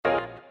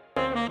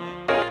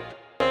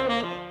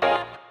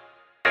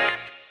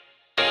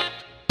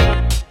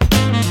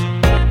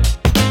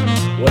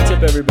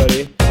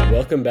everybody?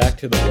 Welcome back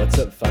to the What's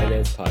Up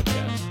Finance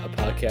podcast, a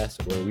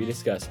podcast where we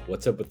discuss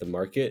what's up with the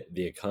market,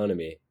 the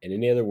economy, and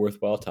any other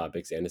worthwhile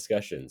topics and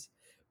discussions.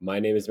 My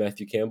name is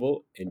Matthew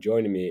Campbell, and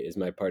joining me is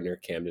my partner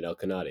Camden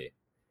Elkanadi.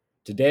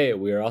 Today,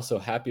 we are also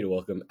happy to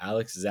welcome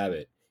Alex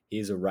Zabit. He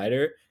is a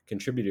writer,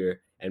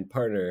 contributor, and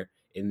partner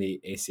in the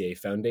ACA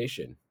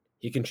Foundation.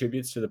 He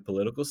contributes to the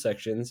political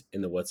sections in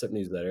the What's Up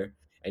newsletter,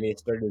 and he has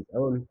started his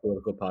own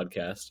political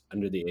podcast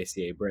under the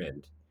ACA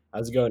brand.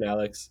 How's it going,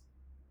 Alex?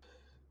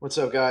 What's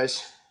up,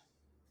 guys?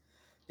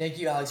 Thank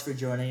you, Alex, for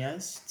joining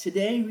us.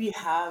 Today, we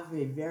have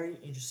a very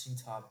interesting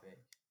topic.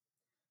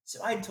 So,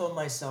 I told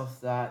myself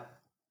that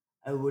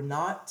I would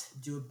not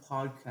do a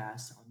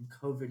podcast on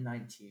COVID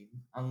 19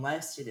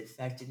 unless it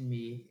affected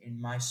me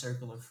in my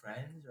circle of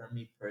friends or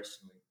me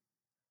personally.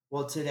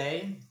 Well,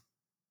 today,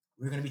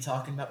 we're going to be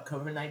talking about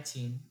COVID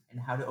 19 and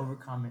how to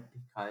overcome it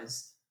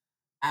because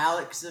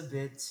Alex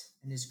Zabit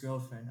and his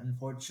girlfriend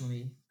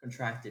unfortunately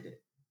contracted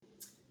it.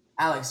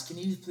 Alex, can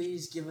you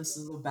please give us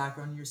a little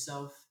background on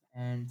yourself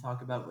and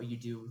talk about what you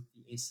do with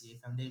the ACA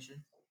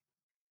Foundation?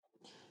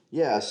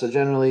 Yeah, so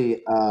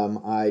generally,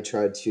 I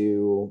try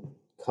to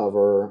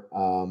cover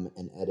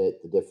and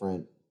edit the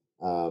different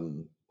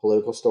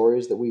political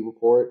stories that we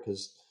report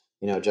because,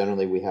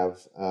 generally we have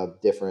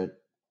different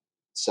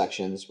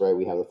sections, right?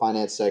 We have the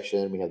finance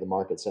section, we have the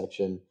market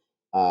section,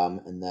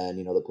 and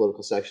then, the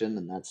political section.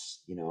 And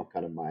that's,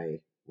 kind of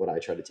what I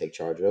try to take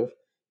charge of.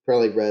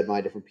 Probably read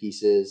my different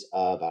pieces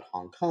about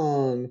Hong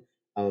Kong,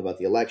 about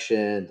the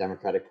election,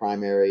 Democratic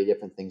primary,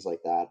 different things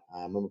like that.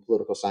 I'm a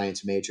political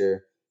science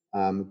major.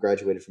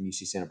 Graduated from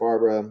UC Santa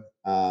Barbara,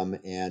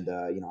 and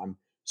I'm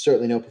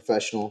certainly no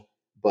professional,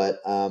 but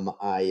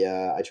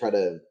I try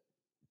to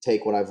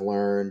take what I've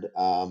learned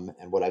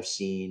and what I've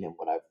seen and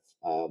what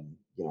I've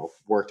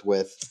worked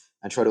with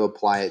and try to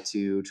apply it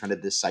to trying to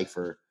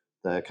decipher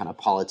the kind of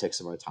politics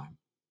of our time.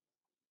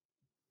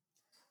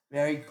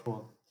 Very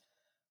cool.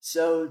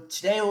 So,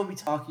 today we'll be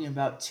talking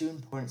about two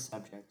important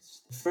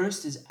subjects. The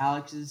first is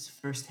Alex's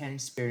firsthand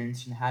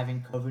experience in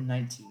having COVID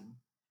 19,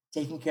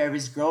 taking care of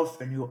his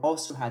girlfriend who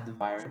also had the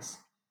virus,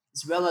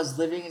 as well as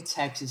living in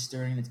Texas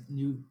during the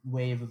new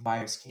wave of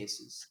virus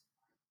cases.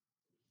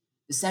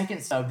 The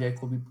second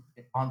subject will be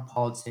on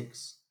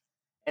politics,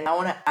 and I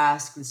want to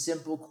ask the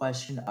simple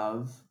question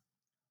of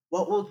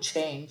what will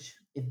change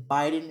if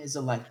Biden is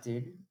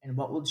elected, and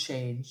what will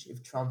change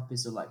if Trump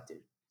is elected?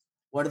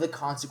 What are the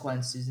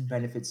consequences and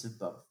benefits of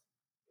both?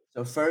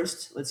 So,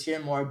 first, let's hear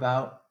more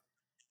about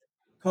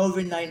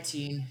COVID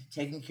 19,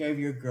 taking care of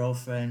your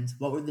girlfriend.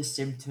 What were the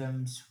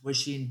symptoms? Was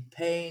she in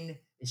pain?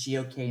 Is she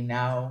okay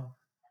now?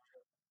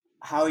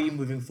 How are you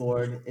moving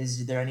forward?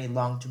 Is there any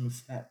long term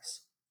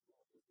effects?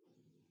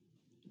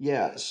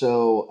 Yeah,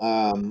 so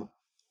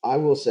I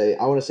want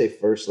to say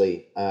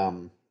firstly,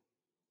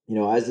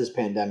 as this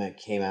pandemic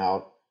came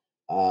out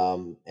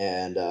and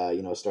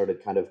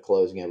started kind of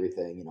closing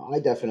everything, I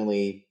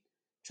definitely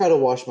try to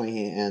wash my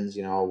hands,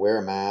 wear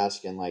a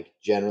mask, and like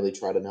generally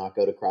try to not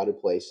go to crowded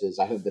places.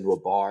 I haven't been to a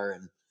bar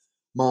in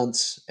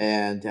months,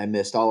 and I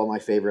missed all of my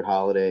favorite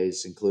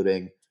holidays,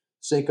 including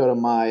Cinco de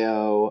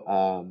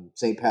Mayo,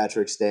 St.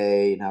 Patrick's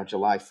Day, now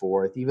July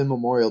 4th, even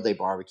Memorial Day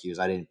barbecues.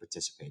 I didn't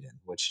participate in,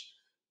 which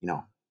you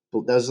know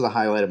those are the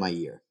highlight of my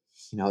year.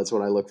 It's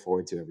what I look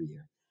forward to every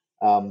year.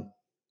 Um,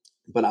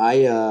 but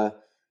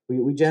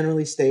we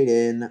generally stayed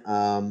in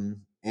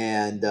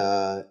and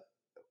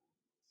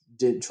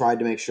did tried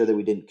to make sure that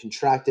we didn't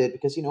contract it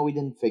because we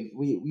didn't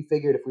we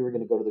figured if we were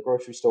going to go to the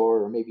grocery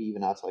store or maybe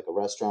even out to like a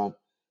restaurant,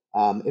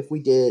 if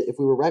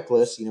we were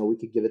reckless, we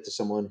could give it to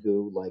someone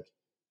who like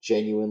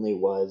genuinely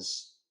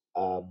was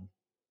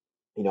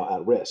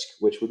at risk,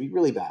 which would be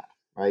really bad,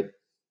 right?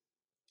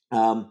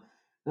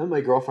 Then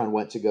my girlfriend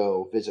went to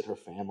go visit her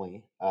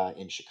family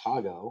in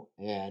Chicago,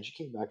 and she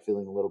came back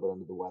feeling a little bit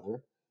under the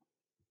weather.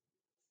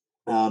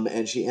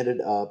 And she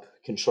ended up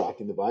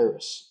contracting the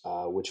virus,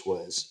 which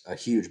was a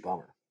huge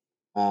bummer.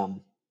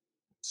 Um,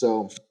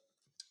 so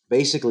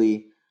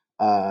basically,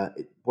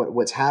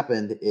 what's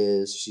happened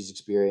is she's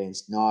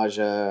experienced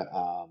nausea,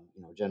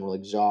 general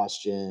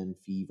exhaustion,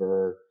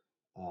 fever,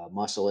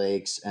 muscle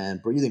aches,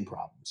 and breathing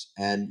problems.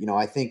 And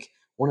I think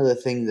one of the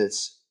things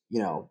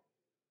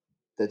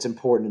that's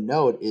important to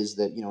note is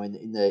that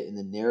in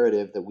the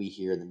narrative that we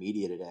hear in the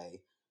media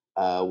today,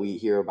 we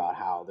hear about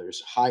how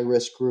there's high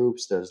risk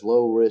groups, there's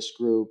low risk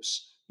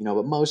groups,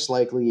 but most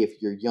likely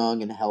if you're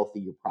young and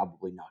healthy, you're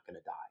probably not going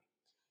to die.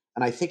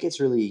 And I think it's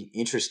really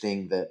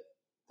interesting that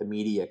the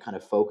media kind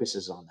of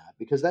focuses on that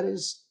because that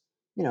is,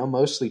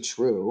 mostly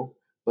true.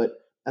 But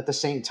at the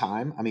same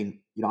time, I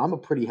mean, I'm a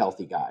pretty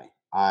healthy guy.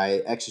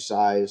 I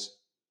exercise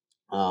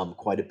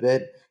quite a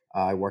bit.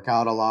 I work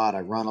out a lot.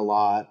 I run a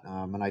lot,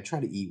 and I try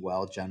to eat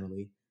well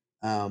generally.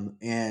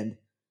 And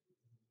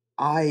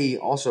I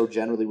also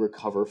generally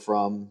recover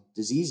from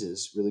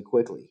diseases really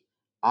quickly.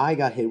 I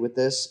got hit with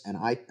this, and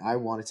I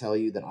want to tell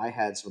you that I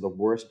had some of the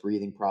worst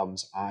breathing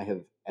problems I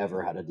have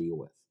ever had to deal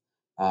with.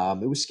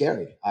 It was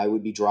scary. I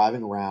would be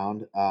driving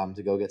around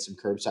to go get some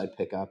curbside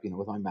pickup,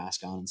 with my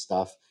mask on and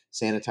stuff,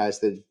 sanitize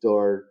the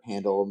door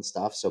handle and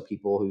stuff so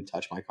people who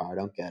touch my car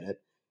don't get it.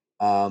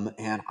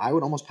 And I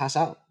would almost pass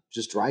out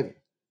just driving.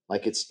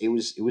 Like it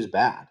was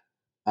bad.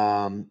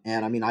 And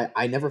I mean,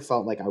 I never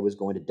felt like I was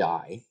going to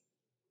die,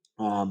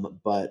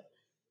 but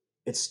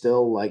it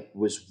still like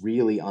was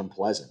really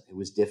unpleasant. It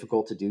was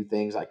difficult to do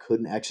things. I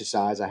couldn't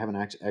exercise. I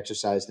haven't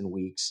exercised in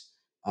weeks.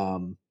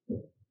 Um,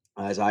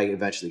 as I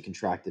eventually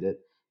contracted it.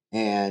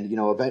 And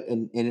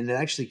and it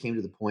actually came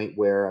to the point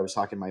where I was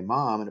talking to my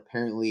mom, and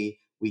apparently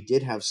we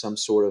did have some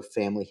sort of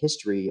family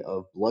history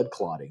of blood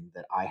clotting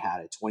that I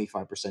had a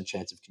 25%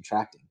 chance of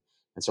contracting.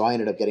 And so I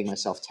ended up getting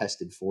myself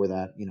tested for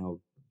that,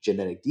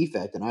 genetic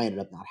defect, and I ended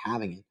up not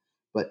having it.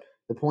 But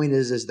the point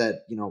is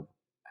that,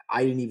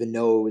 I didn't even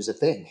know it was a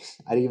thing.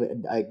 I didn't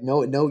even, I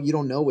know, no, you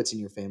don't know what's in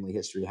your family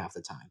history half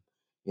the time,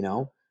 you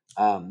know?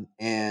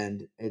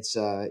 And it's,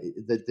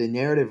 the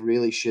narrative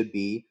really should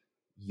be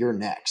you're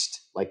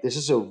next. Like this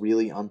is a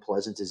really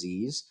unpleasant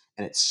disease,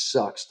 and it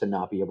sucks to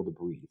not be able to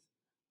breathe.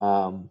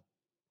 Um,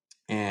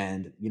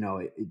 and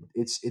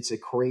it's a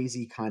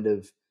crazy kind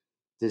of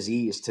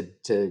disease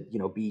to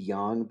be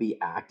young, be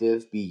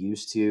active, be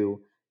used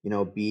to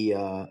be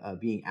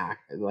being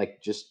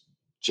like just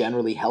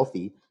generally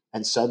healthy,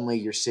 and suddenly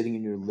you're sitting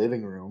in your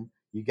living room.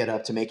 You get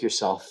up to make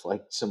yourself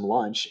like some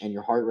lunch, and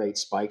your heart rate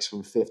spikes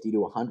from 50 to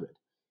 100.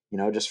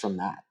 Just from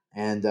that.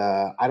 And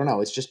I don't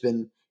know.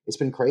 It's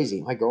been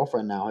crazy. My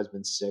girlfriend now has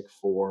been sick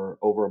for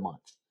over a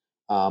month.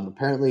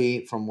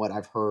 Apparently, from what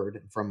I've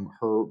heard from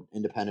her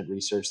independent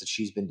research that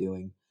she's been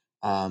doing,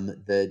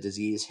 the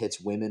disease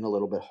hits women a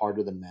little bit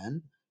harder than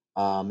men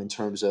in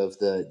terms of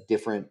the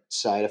different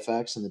side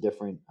effects and the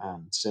different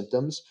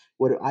symptoms.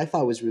 What I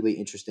thought was really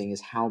interesting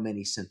is how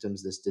many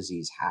symptoms this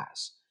disease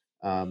has.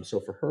 So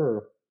for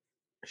her,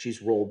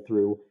 she's rolled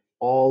through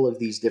all of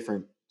these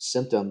different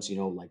symptoms,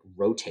 like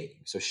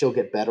rotating. So she'll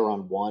get better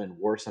on one and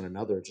worse on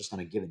another just on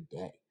a given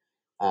day.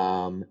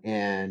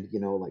 And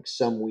like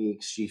some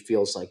weeks she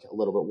feels like a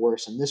little bit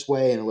worse in this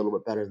way and a little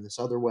bit better in this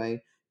other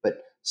way,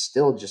 but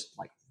still just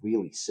like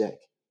really sick.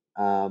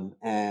 And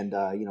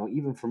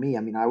even for me,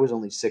 I mean, I was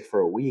only sick for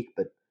a week,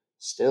 but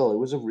still, it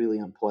was a really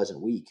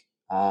unpleasant week.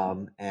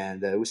 And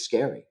it was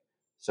scary.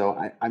 So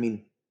I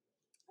mean,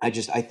 I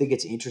think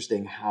it's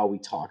interesting how we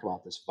talk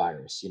about this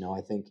virus.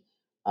 I think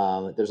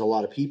there's a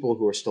lot of people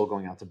who are still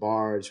going out to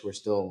bars, who are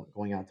still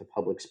going out to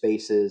public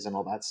spaces and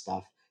all that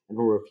stuff, and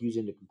who are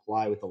refusing to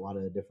comply with a lot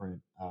of the different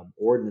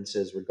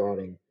ordinances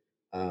regarding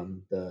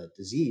the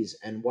disease.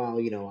 And while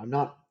I'm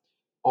not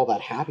all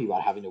that happy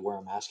about having to wear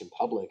a mask in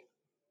public,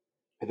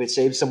 if it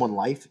saves someone's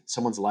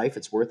life,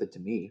 it's worth it to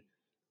me.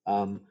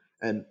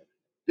 And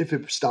if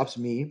it stops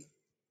me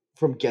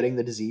from getting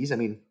the disease, I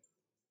mean,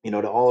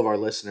 to all of our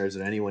listeners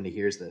and anyone who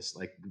hears this,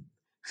 like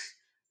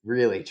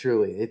really,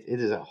 truly, it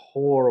is a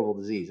horrible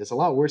disease. It's a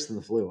lot worse than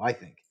the flu, I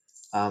think.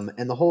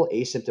 And the whole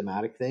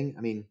asymptomatic thing,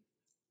 I mean,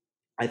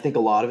 I think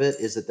a lot of it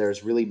is that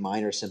there's really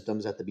minor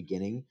symptoms at the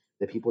beginning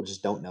that people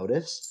just don't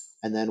notice.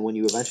 And then when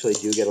you eventually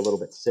do get a little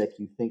bit sick,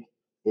 you think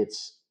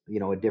it's,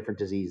 a different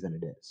disease than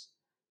it is.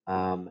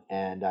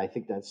 And I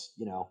think that's,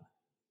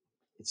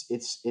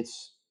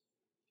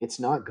 it's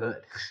not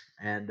good.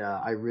 And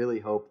I really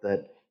hope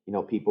that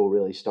people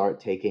really start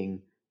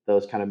taking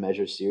those kind of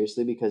measures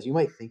seriously, because you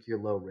might think you're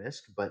low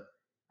risk, but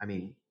I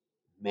mean,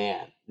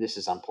 man, this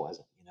is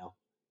unpleasant.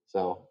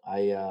 So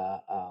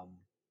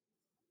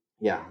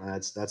yeah,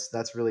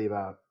 that's really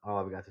about all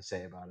I've got to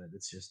say about it.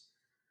 It's just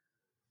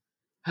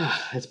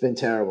it's been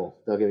terrible.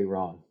 Don't get me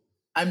wrong.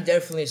 I'm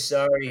definitely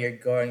sorry you're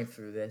going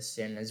through this,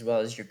 and as well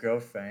as your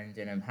girlfriend.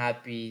 And I'm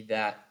happy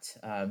that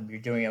you're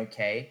doing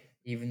okay,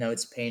 even though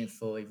it's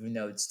painful, even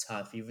though it's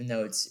tough, even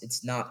though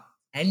it's not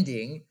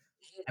ending.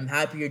 I'm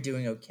happy you're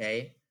doing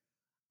okay.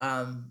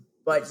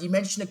 But you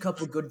mentioned a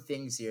couple good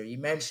things here. You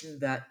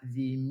mentioned that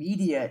the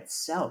media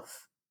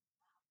itself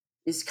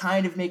is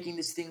kind of making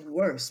this thing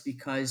worse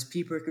because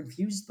people are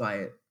confused by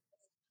it.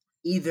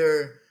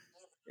 Either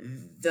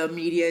the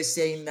media is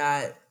saying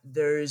that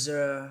there's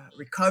a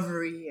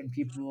recovery and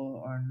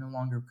people are no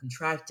longer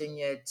contracting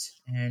it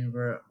and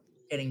we're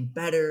getting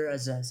better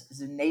as a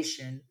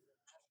nation,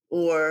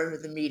 or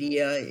the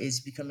media is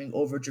becoming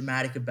over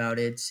dramatic about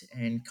it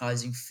and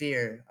causing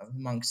fear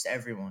amongst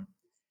everyone.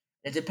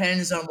 It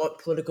depends on what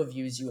political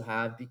views you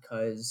have,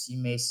 because you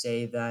may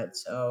say that,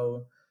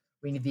 oh,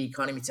 we need the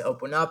economy to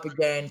open up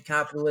again.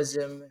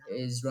 Capitalism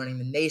is running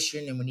the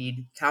nation, and we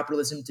need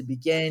capitalism to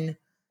begin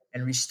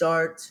and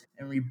restart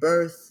and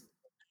rebirth.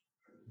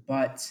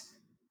 But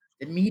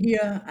the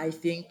media, I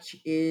think,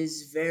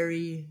 is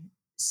very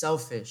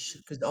selfish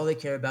because all they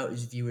care about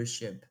is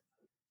viewership.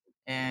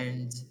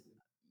 And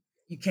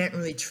you can't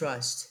really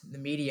trust the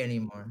media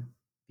anymore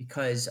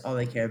because all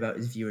they care about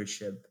is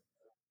viewership.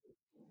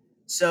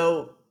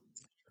 So,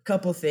 a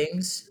couple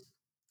things.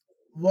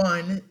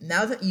 One,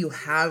 now that you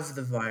have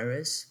the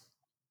virus,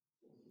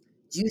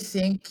 do you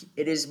think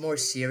it is more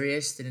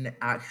serious than it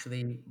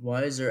actually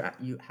was, or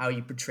how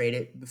you portrayed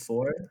it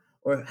before,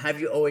 or have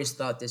you always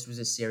thought this was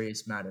a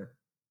serious matter?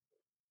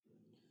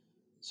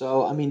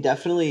 So, I mean,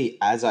 definitely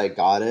as I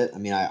got it, I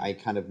mean, I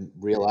kind of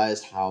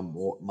realized how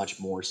much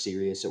more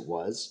serious it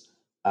was.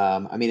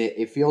 I mean,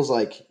 it feels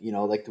like,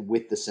 like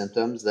with the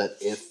symptoms, that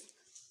if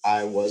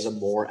I was a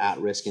more at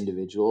risk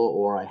individual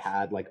or I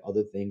had like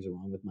other things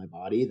wrong with my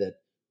body, that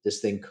this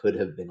thing could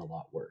have been a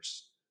lot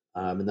worse.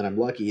 And then I'm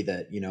lucky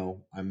that,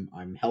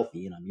 I'm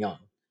healthy and I'm young.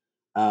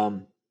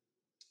 Um,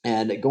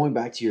 and going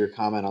back to your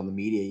comment on the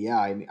media, yeah,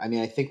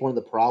 I think one of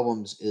the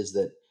problems is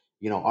that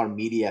our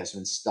media has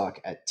been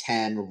stuck at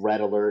 10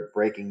 red alert,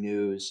 breaking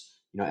news.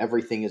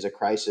 Everything is a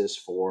crisis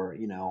for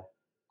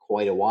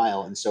quite a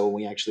while, and so when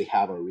we actually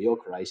have a real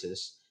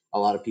crisis, a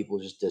lot of people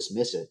just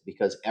dismiss it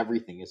because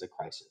everything is a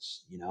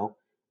crisis.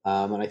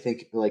 And I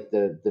think like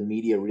the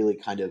media really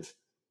kind of,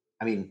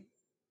 I mean,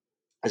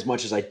 as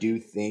much as I do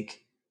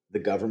think the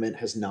government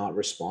has not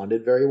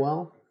responded very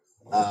well,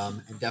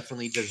 and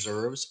definitely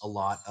deserves a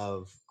lot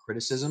of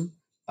criticism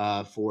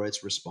for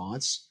its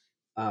response.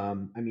 I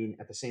mean,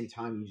 at the same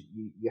time,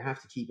 you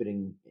have to keep it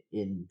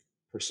in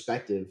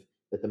perspective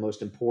that the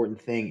most important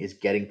thing is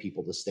getting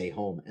people to stay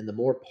home. And the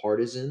more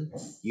partisan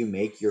you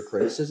make your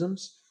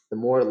criticisms, the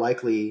more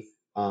likely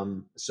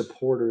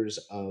supporters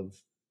of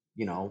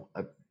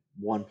a,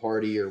 one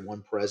party or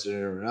one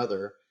president or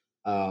another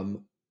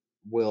um,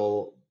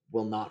 will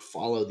not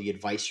follow the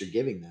advice you're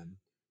giving them.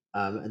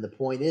 And the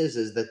point is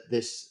that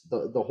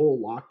the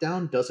whole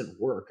lockdown doesn't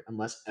work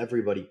unless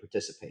everybody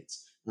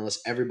participates,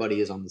 unless everybody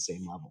is on the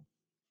same level.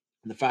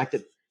 And the fact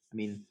that, I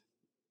mean,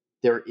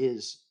 there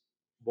is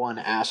one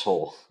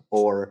asshole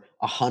or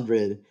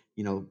 100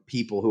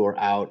 people who are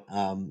out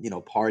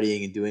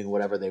partying and doing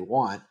whatever they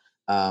want,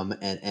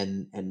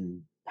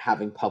 and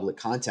having public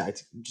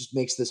contact just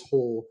makes this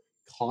whole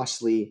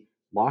costly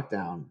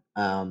lockdown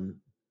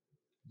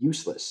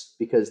useless,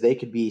 because they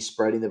could be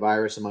spreading the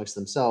virus amongst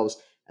themselves,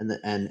 and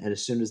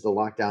as soon as the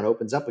lockdown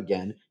opens up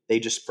again, they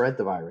just spread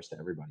the virus to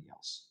everybody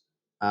else.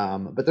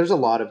 But there's a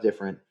lot of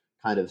different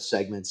kind of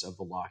segments of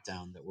the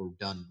lockdown that were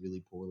done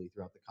really poorly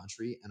throughout the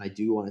country, and I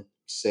do want to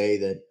say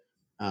that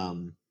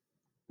um,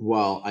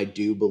 while I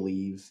do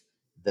believe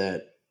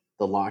that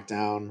the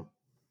lockdown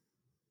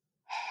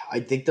I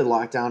think the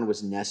lockdown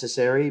was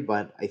necessary,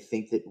 but I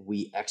think that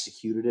we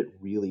executed it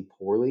really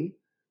poorly.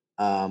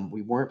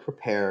 We weren't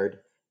prepared,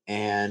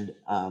 and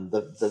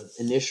the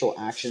initial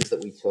actions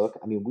that we took.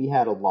 I mean, we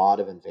had a lot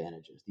of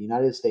advantages. The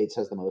United States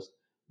has the most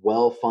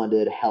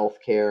well-funded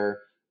healthcare,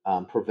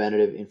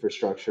 preventative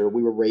infrastructure.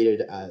 We were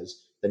rated as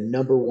the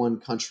number one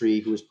country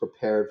who was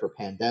prepared for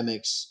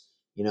pandemics.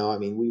 I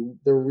mean, we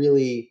there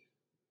really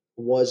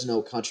was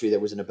no country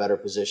that was in a better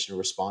position to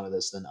respond to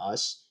this than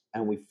us,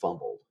 and we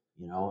fumbled.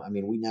 I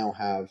mean, we now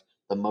have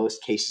the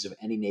most cases of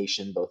any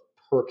nation, both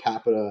per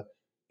capita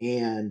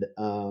and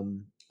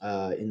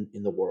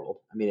in the world.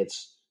 I mean,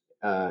 it's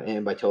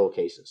and by total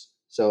cases.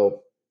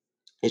 So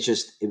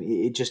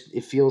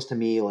it feels to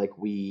me like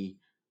we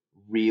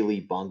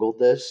really bungled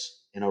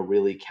this in a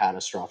really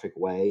catastrophic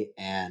way,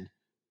 and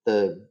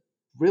the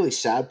really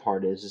sad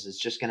part is it's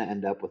just going to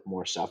end up with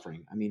more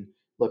suffering. I mean,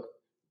 look,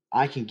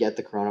 I can get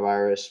the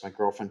coronavirus, my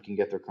girlfriend can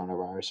get the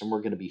coronavirus, and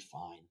we're going to be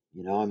fine.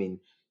 I mean,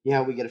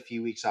 yeah, we get a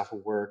few weeks off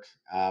of work,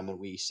 and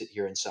we sit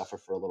here and suffer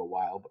for a little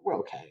while, but we're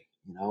okay.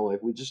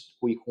 Like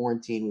we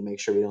quarantine, we make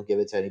sure we don't give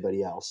it to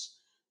anybody else,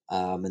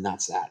 and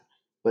that's that.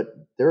 But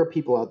there are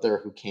people out there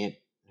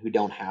who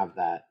don't have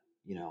that,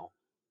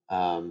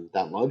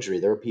 that luxury.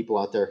 There are people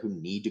out there who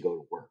need to go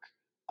to work,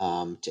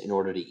 in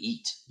order to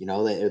eat.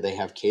 They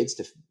have kids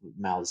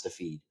mouths to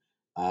feed,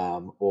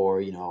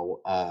 or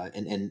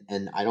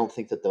and I don't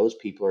think that those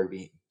people are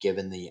being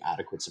given the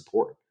adequate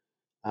support.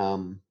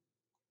 Um,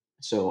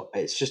 so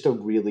it's just a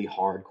really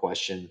hard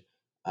question,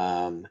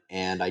 and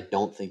I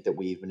don't think that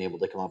we've been able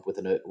to come up with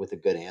a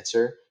good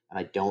answer. And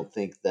I don't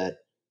think that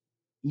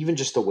even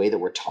just the way that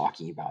we're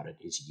talking about it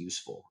is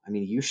useful. I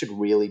mean, you should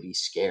really be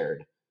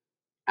scared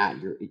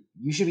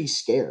you should be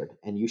scared,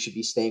 and you should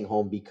be staying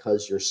home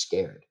because you're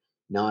scared,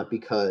 not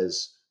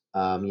because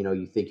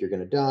you think you're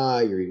going to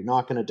die, or you're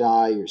not going to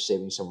die, you're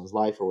saving someone's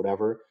life or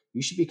whatever.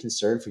 You should be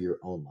concerned for your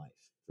own life,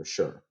 for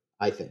sure,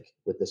 I think,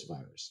 with this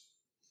virus.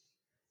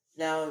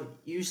 Now,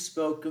 you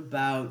spoke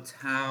about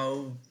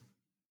how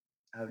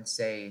I would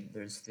say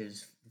there's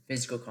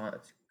physical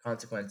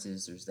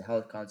consequences, there's the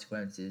health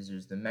consequences,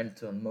 there's the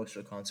mental and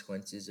emotional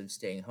consequences of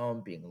staying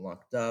home, being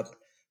locked up,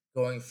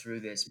 going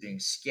through this, being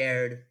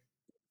scared.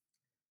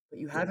 But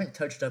you haven't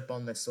touched up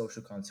on the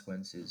social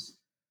consequences,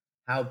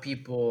 how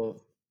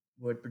people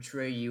would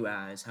portray you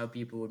as, how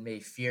people would may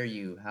fear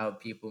you, how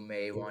people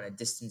may want to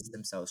distance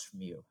themselves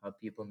from you, how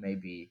people may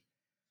be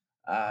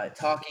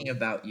talking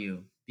about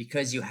you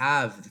because you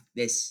have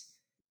this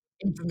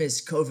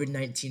infamous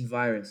COVID-19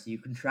 virus. You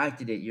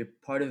contracted it. You're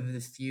part of the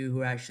few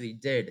who actually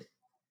did.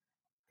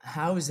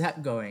 How is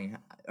that going?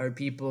 Are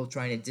people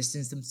trying to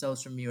distance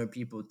themselves from you? Are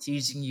people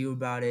teasing you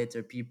about it?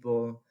 Are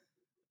people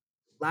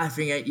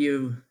laughing at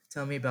you?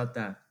 Tell me about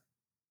that.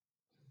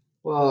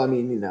 Well, I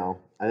mean,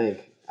 I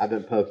think I've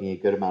been poking a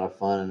good amount of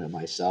fun at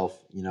myself,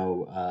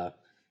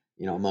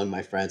 among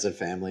my friends and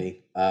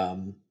family.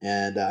 And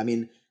I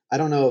mean, I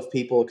don't know if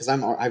people, because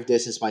I've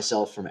distanced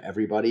myself from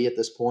everybody at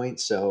this point,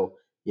 so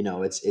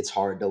it's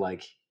hard to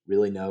like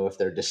really know if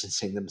they're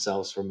distancing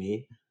themselves from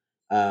me.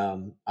 I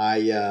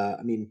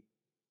mean,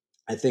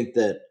 I think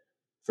that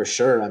for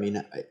sure. I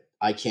mean,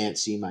 I can't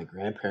see my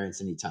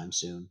grandparents anytime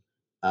soon,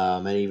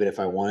 and even if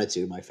I wanted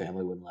to, my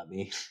family wouldn't let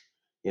me.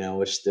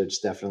 Which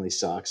definitely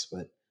sucks.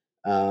 But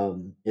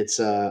it's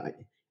I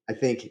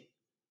think,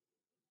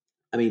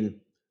 I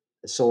mean,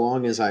 so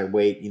long as I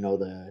wait,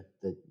 the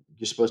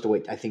you're supposed to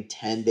wait. I think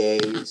 10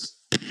 days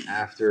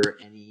after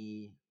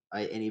any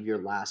of your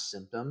last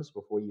symptoms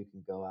before you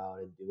can go out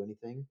and do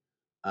anything,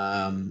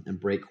 and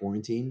break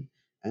quarantine.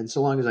 And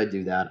so long as I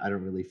do that, I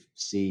don't really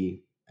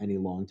see any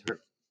long term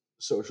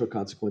social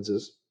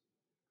consequences.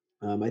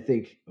 I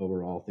think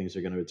overall things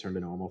are going to return to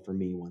normal for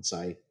me once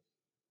I,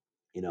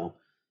 you know,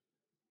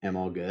 am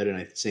all good. And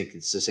I think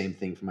it's the same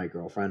thing for my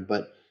girlfriend.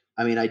 But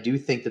I mean, I do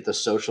think that the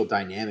social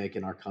dynamic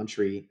in our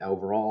country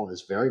overall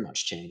has very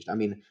much changed. I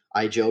mean,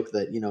 I joke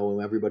that,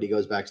 when everybody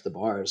goes back to the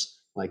bars,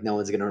 like no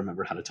one's going to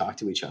remember how to talk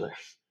to each other.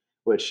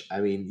 Which, I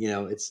mean,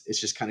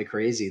 it's just kind of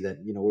crazy that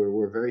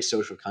we're a very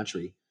social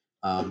country.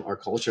 Our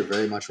culture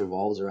very much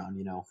revolves around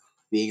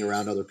being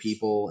around other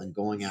people and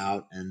going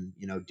out and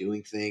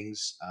doing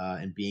things,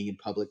 and being in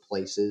public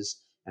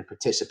places and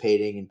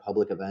participating in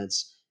public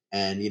events.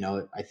 And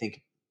I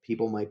think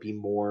people might be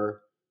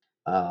more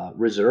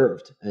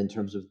reserved in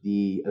terms of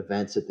the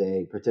events that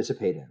they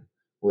participate in,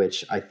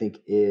 which I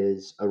think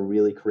is a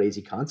really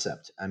crazy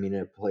concept. I mean,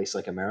 in a place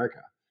like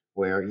America,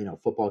 where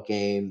football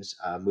games,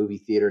 movie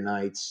theater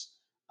nights,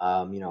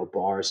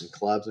 bars and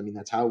clubs. I mean,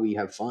 that's how we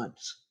have fun.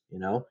 You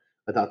know,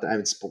 without that, I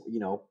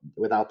mean,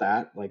 without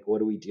that, like, what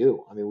do we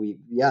do? I mean,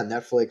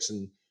 Netflix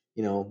and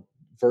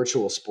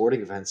virtual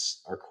sporting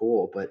events are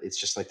cool, but it's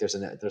just like there's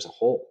a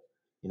hole.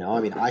 I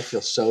mean, I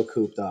feel so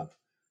cooped up,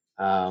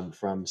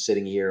 from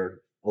sitting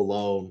here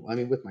alone. I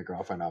mean, with my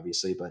girlfriend,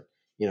 obviously, but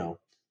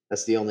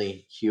that's the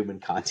only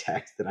human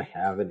contact that I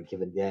have in a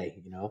given day.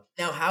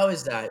 Now, how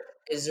is that?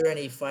 Is there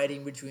any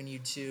fighting between you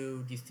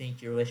two? Do you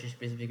think your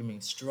relationship is becoming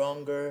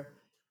stronger?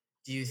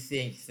 Do you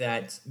think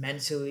that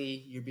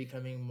mentally you're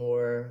becoming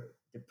more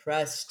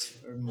depressed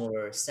or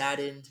more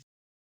saddened?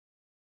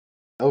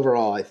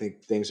 Overall, I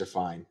think things are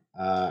fine.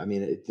 I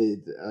mean,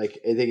 like,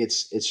 I think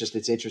it's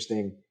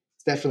interesting.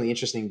 It's definitely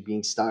interesting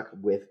being stuck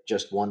with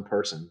just one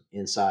person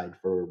inside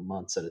for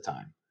months at a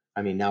time.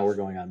 I mean, now we're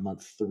going on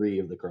month 3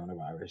 of the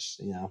coronavirus.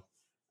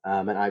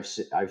 And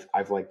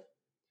I've like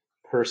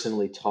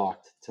personally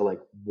talked to like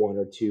one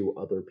or two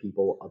other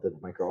people other than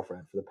my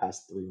girlfriend for the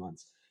past 3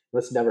 months.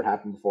 That's never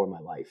happened before in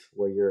my life,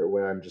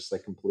 where I'm just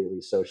like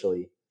completely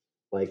socially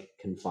like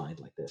confined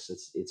like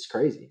this. It's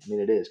crazy. I mean,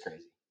 it is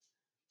crazy.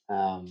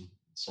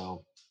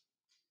 So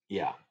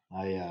yeah,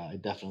 I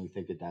definitely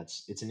think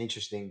it's an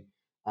interesting,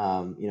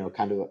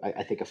 kind of,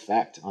 I think,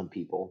 effect on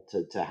people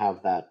to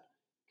have that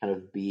kind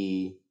of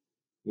be,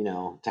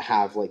 to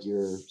have like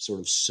your sort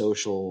of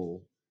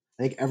social.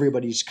 I think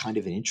everybody's kind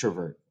of an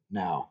introvert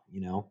now,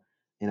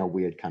 in a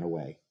weird kind of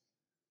way,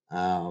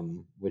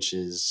 which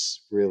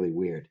is really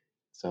weird.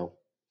 So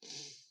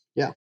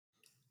yeah.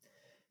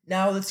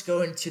 Now, let's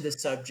go into the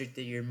subject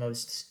that you're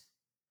most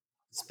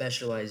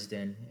specialized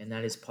in, and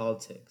that is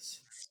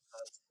politics.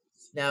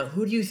 Now,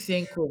 who do you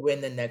think will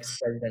win the next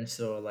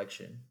presidential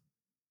election?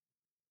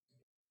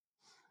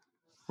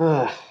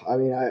 I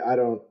mean, I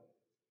don't.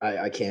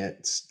 I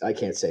can't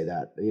say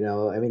that.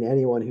 I mean,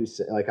 anyone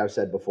like I've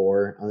said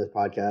before on this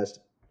podcast,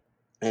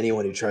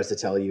 anyone who tries to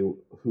tell you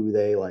who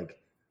they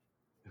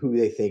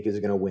think is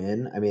going to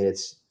win, I mean,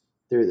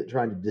 they're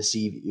trying to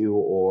deceive you,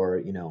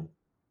 or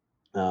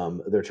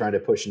they're trying to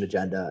push an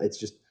agenda.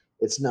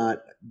 It's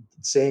not,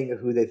 saying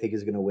who they think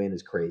is going to win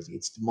is crazy.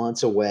 It's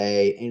months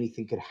away.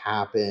 Anything could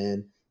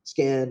happen.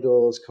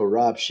 Scandals,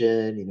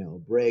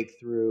 corruption,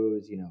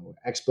 breakthroughs,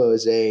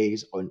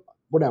 exposés, or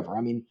whatever.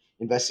 I mean,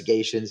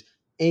 investigations.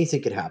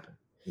 Anything could happen.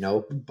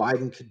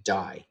 Biden could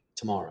die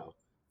tomorrow.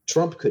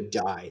 Trump could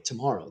die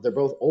tomorrow. They're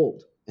both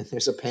old, and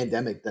there's a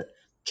pandemic that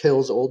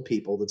kills old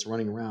people that's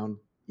running around,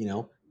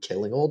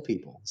 killing old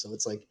people. So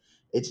it's like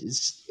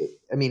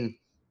I mean,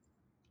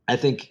 I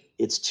think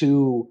it's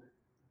too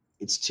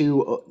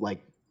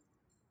like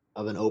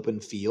of an open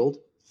field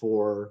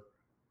for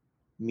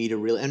me to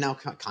really. And now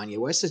Kanye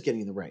West is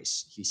getting in the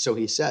race. He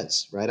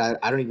says, right.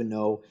 I don't even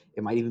know.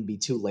 It might even be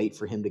too late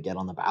for him to get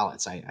on the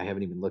ballots. I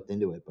haven't even looked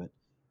into it, but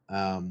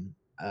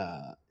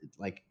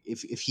like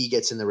if he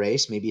gets in the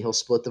race, maybe he'll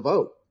split the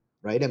vote,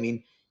 right? I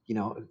mean,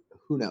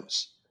 who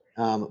knows?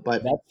 But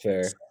That's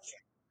fair.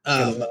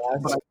 Can um, I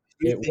but ask,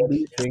 I do what do think.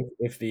 you think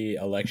if the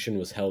election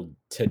was held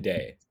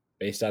today,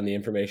 based on the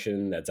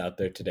information that's out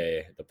there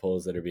today, the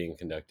polls that are being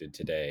conducted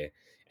today,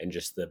 and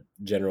just the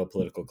general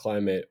political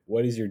climate?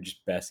 What is your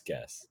just best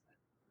guess?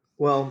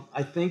 Well,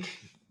 I think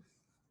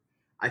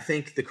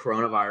the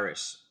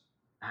coronavirus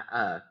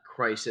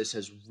crisis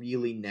has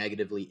really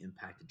negatively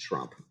impacted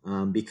Trump,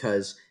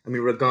 because, I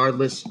mean,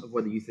 regardless of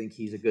whether you think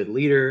he's a good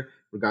leader,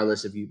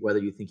 regardless of whether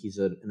you think he's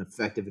an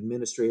effective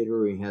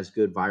administrator or he has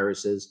good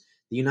viruses,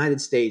 the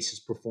United States has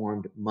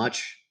performed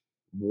much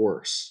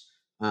worse,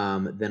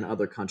 than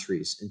other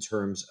countries in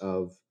terms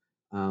of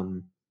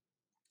um,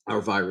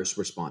 our virus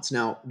response.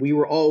 Now, we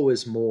were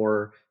always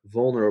more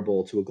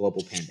vulnerable to a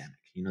global pandemic.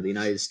 The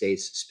United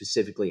States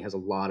specifically has a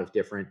lot of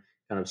different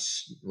kind of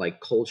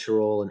like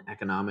cultural and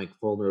economic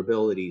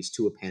vulnerabilities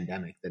to a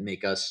pandemic that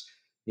make us,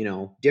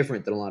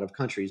 different than a lot of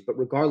countries. But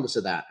regardless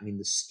of that, I mean,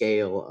 the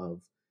scale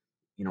of,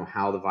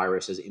 how the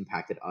virus has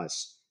impacted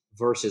us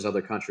versus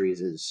other countries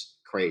is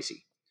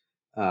crazy.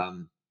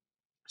 Um,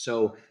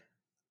 so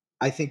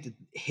I think that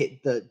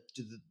hit the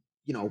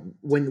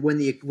when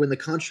the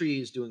country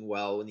is doing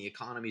well, when the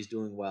economy is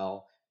doing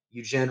well,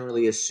 you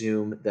generally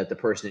assume that the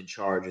person in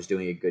charge is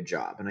doing a good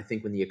job. And I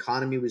think when the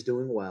economy was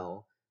doing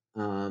well,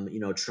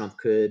 Trump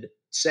could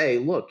say,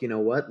 "Look, you know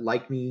what?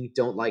 Like me,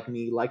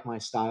 like my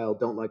style,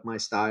 don't like my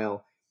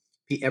style."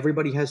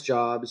 Everybody has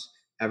jobs.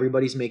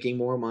 Everybody's making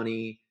more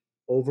money.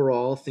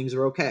 Overall, things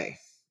are okay.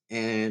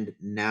 And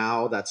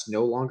now that's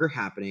no longer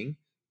happening.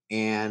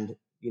 And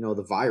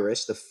the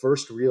virus, the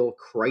first real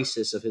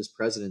crisis of his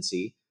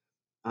presidency,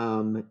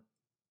 um,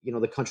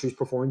 the country's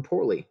performing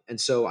poorly.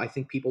 And so I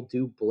think people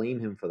do blame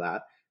him for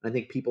that. And I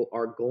think people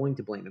are going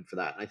to blame him for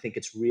that. And I think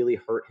it's really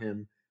hurt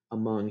him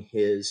among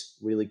his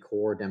really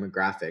core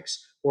demographics,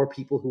 or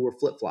people who were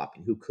flip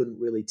flopping, who couldn't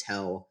really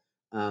tell,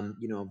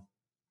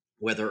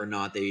 whether or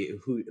not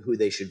who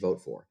they should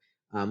vote for.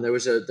 There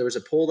was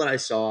a poll that I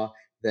saw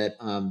that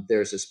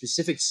there's a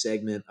specific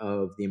segment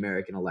of the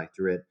American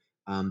electorate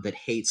that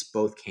hates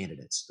both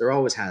candidates. There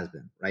always has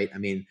been, right? I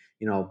mean,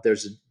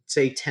 there's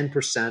say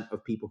 10%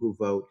 of people who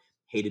vote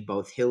hated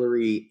both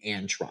Hillary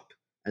and Trump,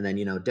 and then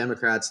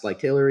Democrats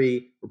liked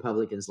Hillary,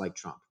 Republicans liked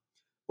Trump.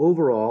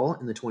 Overall,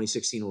 in the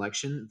 2016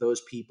 election,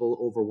 those people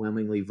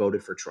overwhelmingly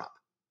voted for Trump.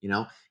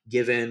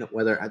 Given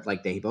whether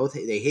like they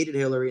hated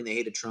Hillary and they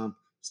hated Trump,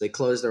 so they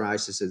closed their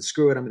eyes and said,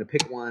 "Screw it, I'm going to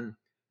pick one,"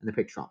 and they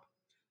picked Trump.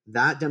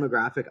 That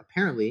demographic,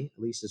 apparently,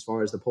 at least as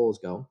far as the polls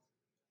go,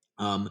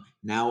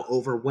 now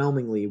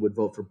overwhelmingly would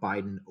vote for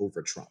Biden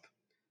over Trump.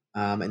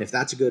 And if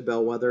that's a good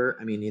bellwether,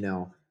 I mean,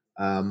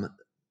 I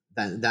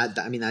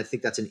mean, I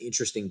think that's an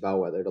interesting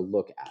bellwether to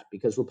look at,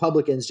 because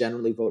Republicans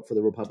generally vote for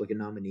the Republican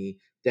nominee,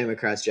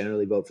 Democrats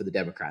generally vote for the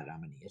Democrat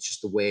nominee. It's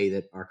just the way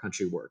that our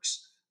country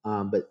works.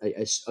 But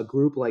a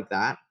group like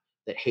that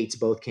hates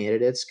both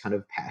candidates kind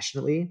of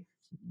passionately,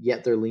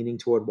 yet they're leaning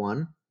toward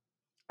one,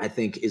 I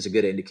think is a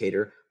good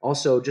indicator.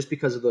 Also, just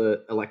because of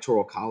the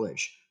electoral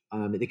college,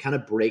 it kind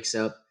of breaks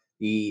up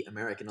the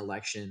American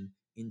election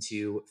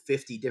into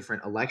 50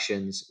 different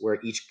elections, where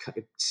each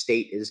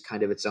state is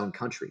kind of its own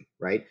country,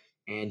 right?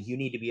 And you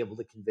need to be able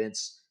to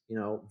convince,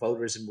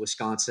 voters in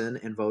Wisconsin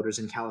and voters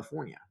in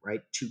California,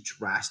 right? Two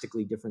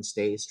drastically different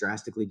states,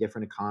 drastically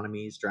different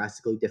economies,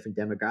 drastically different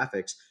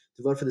demographics,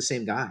 to vote for the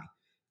same guy.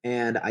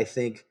 And I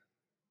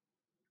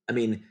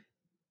mean,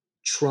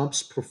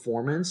 Trump's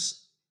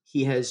performance,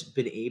 he has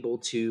been able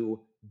to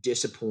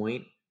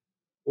disappoint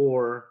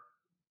or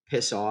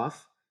piss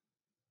off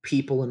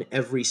people in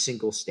every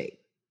single state,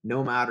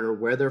 no matter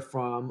where they're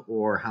from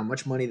or how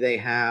much money they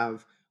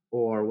have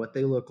or what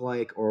they look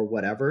like or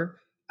whatever.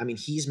 I mean,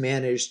 he's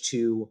managed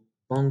to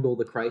bungle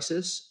the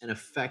crisis and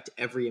affect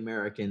every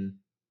American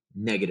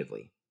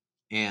negatively.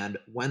 And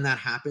when that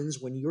happens,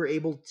 when you're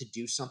able to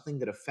do something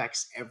that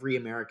affects every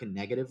American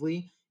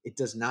negatively, it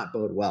does not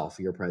bode well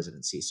for your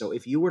presidency. So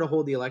if you were to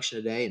hold the election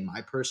today, in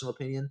my personal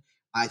opinion,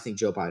 I think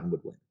Joe Biden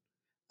would win.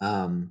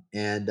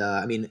 And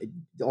I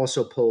mean,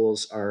 also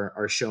polls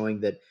are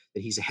showing that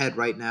he's ahead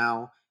right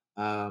now.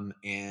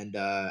 And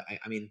I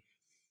mean,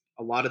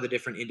 a lot of the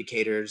different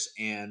indicators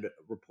and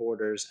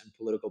reporters and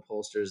political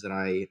pollsters that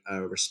I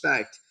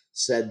respect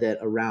said that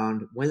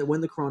around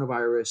when the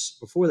coronavirus,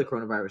 before the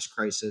coronavirus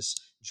crisis,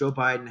 Joe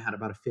Biden had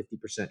about a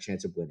 50%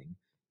 chance of winning,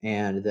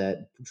 and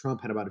that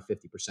Trump had about a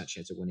 50%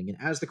 chance of winning. And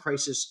as the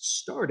crisis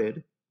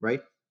started,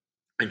 right,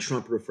 and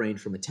Trump refrained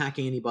from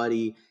attacking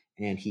anybody,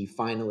 and he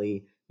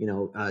finally,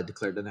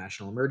 declared a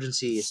national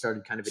emergency. He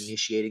started kind of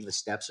initiating the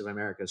steps of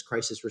America's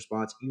crisis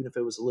response, even if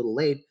it was a little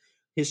late.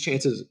 His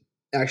chances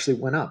actually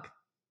went up.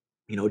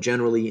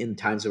 Generally in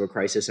times of a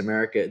crisis,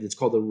 it's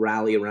called the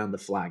rally around the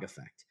flag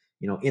effect.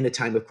 In a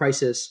time of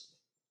crisis,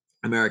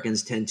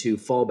 Americans tend to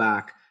fall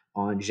back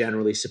on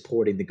generally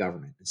supporting the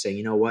government and saying,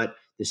 you know what,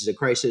 this is a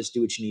crisis,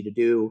 do what you need to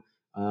do.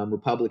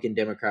 Republican,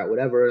 Democrat,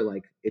 whatever,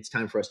 like, it's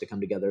time for us to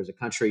come together as a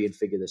country and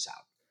figure this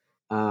out.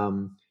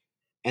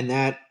 And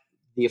that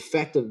the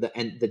effect of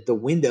the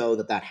window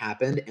that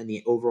happened, and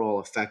the overall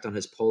effect on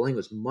his polling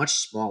was much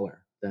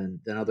smaller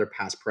than other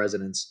past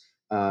presidents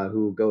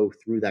who go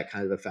through that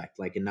kind of effect.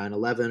 Like in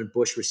 9/11,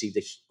 Bush received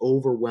an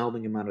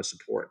overwhelming amount of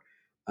support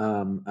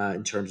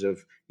in terms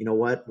of, you know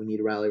what, we need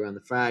to rally around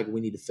the flag,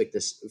 we need to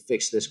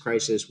fix this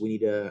crisis, we need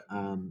to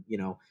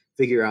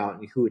figure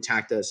out who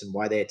attacked us and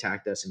why they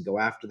attacked us and go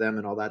after them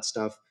and all that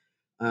stuff.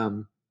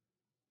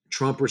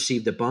 Trump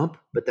received a bump,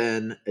 but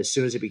then as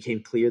soon as it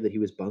became clear that he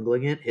was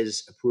bungling it,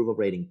 his approval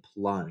rating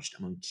plunged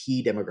among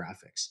key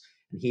demographics,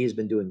 and he has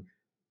been doing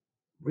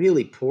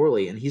really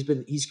poorly. And he's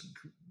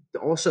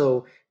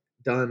also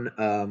done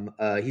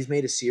he's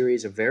made a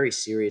series of very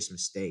serious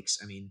mistakes.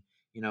 I mean,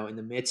 in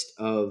the midst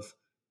of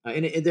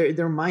and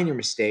they're minor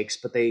mistakes,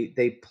 but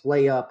they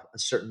play up a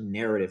certain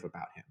narrative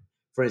about him.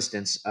 For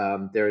instance,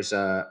 there's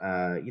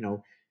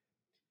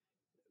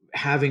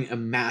having a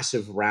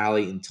massive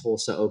rally in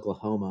Tulsa,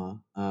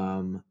 Oklahoma,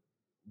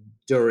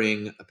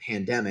 during a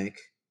pandemic,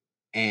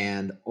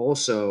 and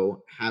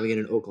also having it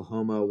in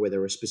Oklahoma where there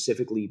were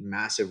specifically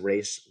massive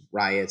race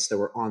riots that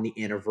were on the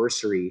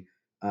anniversary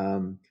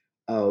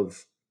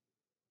of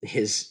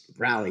his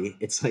rally.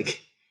 It's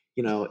like,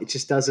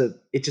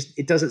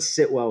 it doesn't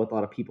sit well with a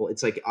lot of people.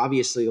 It's like,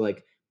 obviously,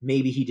 like,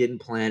 maybe he didn't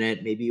plan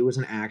it, maybe it was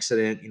an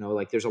accident,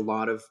 like there's a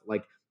lot of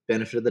like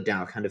benefit of the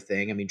doubt kind of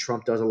thing. I mean,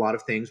 Trump does a lot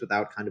of things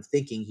without kind of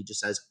thinking. He just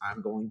says,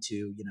 I'm going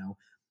to,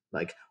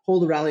 like,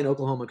 hold a rally in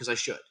Oklahoma because I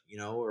should,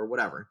 or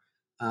whatever.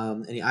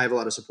 I have a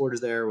lot of supporters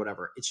there, or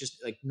whatever. It's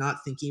just like,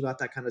 not thinking about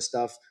that kind of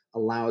stuff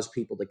allows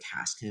people to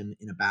cast him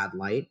in a bad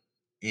light.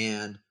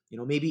 And,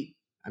 maybe,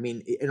 I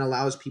mean, it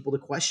allows people to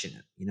question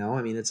it.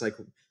 I mean, it's like,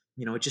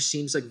 it just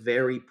seems like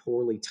very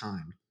poorly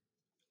timed.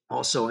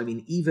 Also, I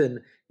mean,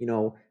 even,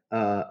 Jair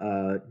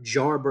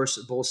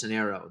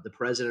Bolsonaro, the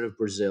president of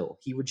Brazil,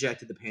 he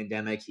rejected the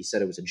pandemic. He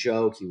said it was a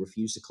joke. He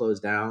refused to close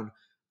down.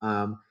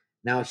 Um,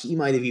 Now, he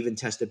might have even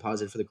tested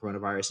positive for the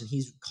coronavirus, and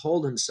he's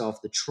called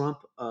himself the Trump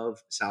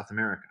of South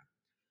America.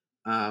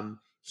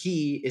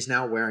 He is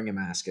now wearing a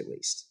mask, at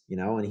least,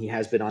 and he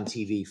has been on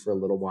TV for a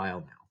little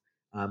while now.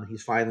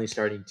 He's finally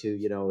starting to,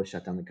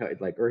 shut down the country,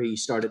 or he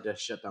started to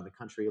shut down the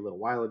country a little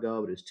while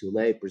ago, but it was too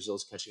late.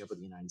 Brazil's catching up with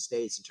the United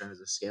States in terms of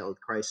the scale of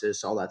the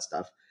crisis, all that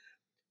stuff.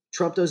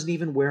 Trump doesn't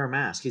even wear a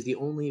mask. He's the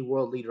only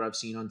world leader I've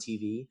seen on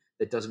TV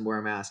that doesn't wear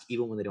a mask,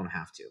 even when they don't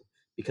have to,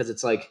 because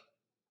it's like,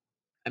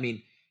 I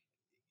mean,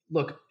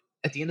 look,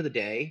 at the end of the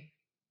day,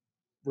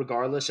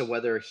 regardless of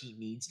whether he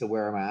needs to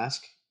wear a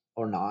mask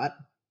or not,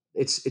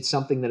 it's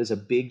something that is a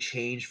big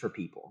change for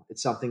people.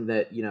 It's something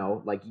that,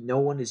 like, no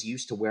one is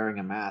used to wearing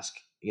a mask,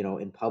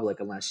 in public,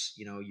 unless,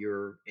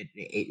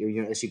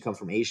 unless you come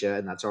from Asia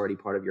and that's already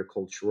part of your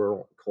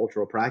cultural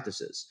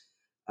practices.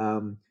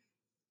 Um,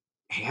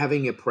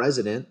 Having a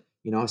president,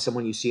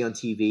 someone you see on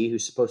TV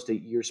who's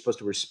you're supposed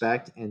to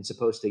respect and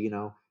supposed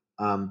to,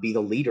 be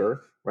the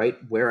leader, right?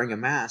 Wearing a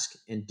mask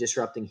and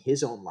disrupting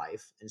his own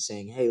life and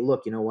saying, "Hey,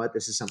 look, you know what?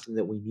 This is something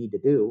that we need to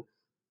do,"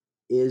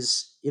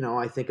 is,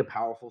 I think, a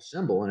powerful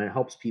symbol, and it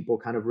helps people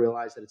kind of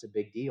realize that it's a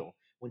big deal.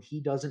 When he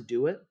doesn't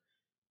do it,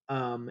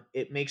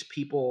 it makes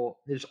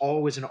people. There's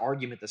always an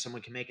argument that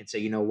someone can make and say,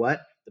 you know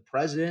what, the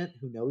president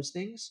who knows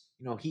things,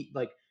 he,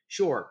 like,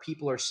 sure,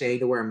 people are saying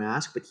to wear a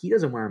mask, but he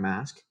doesn't wear a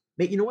mask.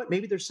 You know what?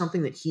 Maybe there's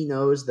something that he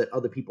knows that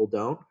other people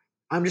don't.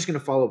 I'm just going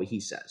to follow what he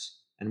says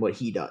and what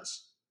he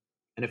does.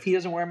 And if he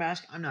doesn't wear a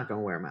mask, I'm not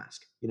going to wear a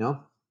mask.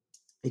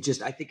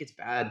 I think it's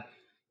bad.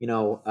 It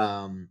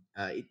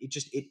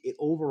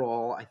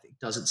overall, I think,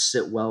 doesn't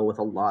sit well with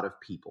a lot of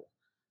people.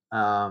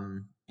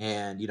 And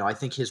I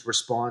think his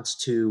response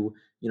to,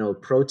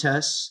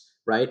 protests,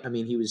 right? I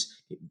mean,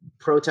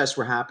 protests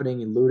were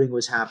happening and looting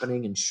was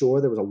happening, and sure,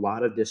 there was a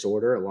lot of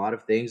disorder, a lot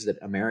of things that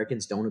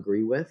Americans don't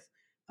agree with,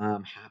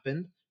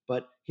 happened.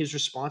 But his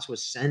response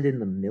was send in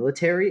the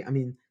military. I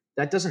mean,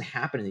 that doesn't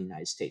happen in the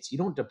United States. You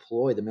don't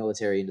deploy the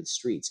military into the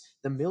streets.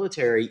 The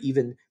military,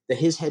 even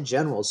his head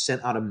generals,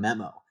 sent out a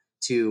memo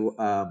to,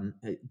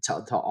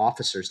 to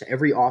officers, to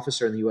every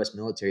officer in the U.S.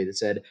 military, that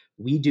said,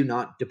 "We do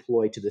not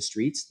deploy to the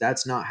streets.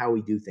 That's not how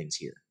we do things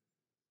here.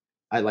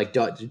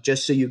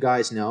 Just so you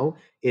guys know,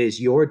 it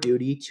is your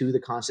duty to the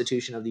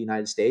Constitution of the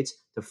United States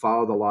to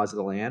follow the laws of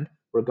the land,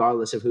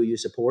 regardless of who you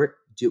support.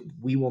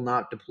 We will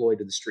not deploy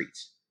to the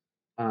streets."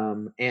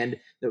 And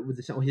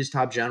his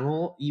top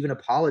general even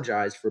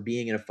apologized for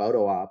being in a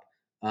photo op,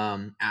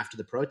 after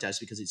the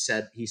protest, because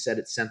he said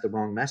it sent the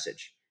wrong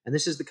message. And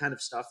this is the kind of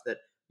stuff that,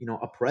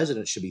 a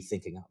president should be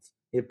thinking of.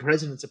 A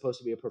president's supposed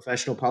to be a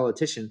professional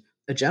politician.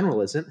 A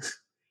general isn't.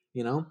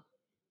 you know.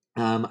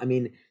 I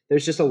mean,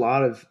 there's just a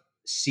lot of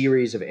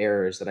series of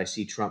errors that I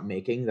see Trump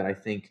making that I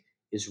think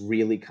is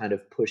really kind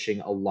of pushing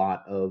a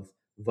lot of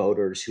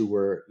voters who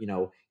were,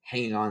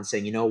 hanging on,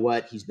 saying, you know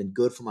what, he's been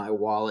good for my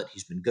wallet,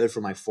 he's been good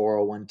for my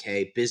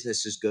 401k,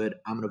 business is good,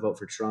 I'm going to vote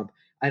for Trump.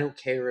 I don't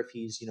care if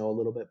he's, a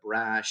little bit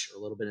brash or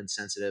a little bit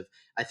insensitive.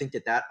 I think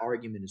that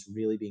argument is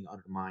really being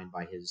undermined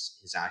by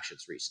his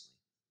actions recently.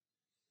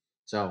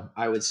 So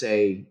I would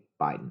say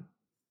Biden.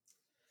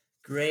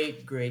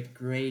 Great, great,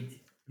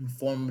 great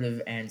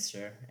informative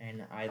answer.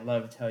 And I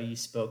loved how you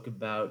spoke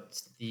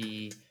about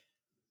the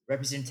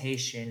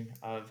representation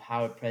of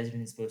how a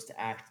president is supposed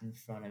to act in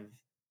front of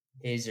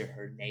his or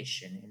her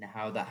nation and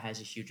how that has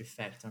a huge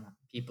effect on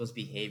people's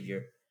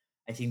behavior.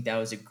 I think that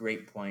was a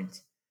great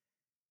point.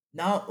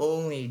 Not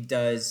only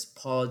does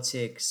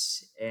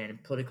politics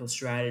and political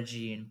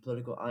strategy and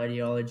political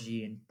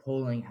ideology and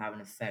polling have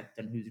an effect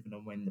on who's going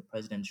to win the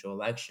presidential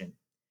election,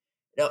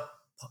 you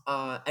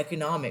know,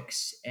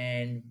 economics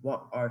and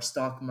what our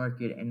stock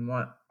market and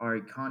what our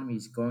economy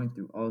is going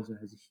through also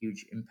has a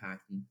huge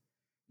impact. And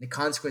the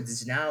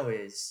consequences now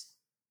is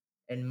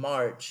in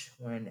March,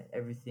 when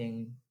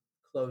everything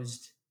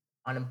closed,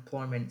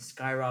 unemployment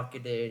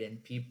skyrocketed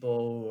and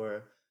people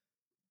were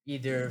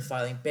either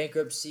filing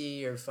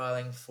bankruptcy or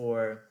filing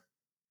for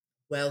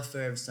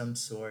welfare of some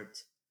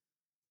sort.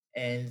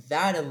 And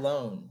that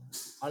alone,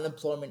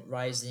 unemployment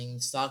rising,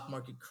 stock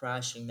market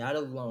crashing, that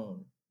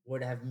alone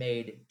would have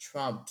made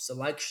Trump's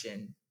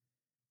election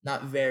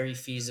not very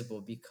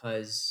feasible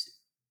because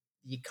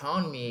the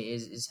economy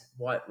is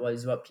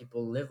what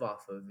people live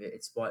off of.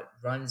 It's what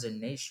runs a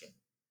nation.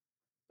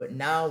 But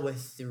now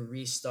with the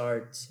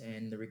restart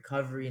and the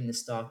recovery in the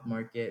stock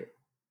market,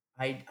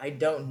 I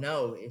don't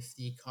know if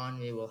the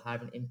economy will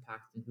have an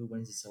impact on who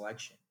wins this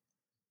election.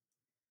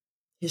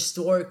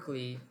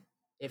 Historically,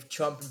 if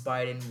Trump and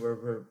Biden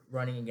were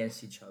running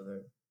against each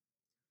other,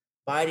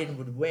 Biden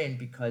would win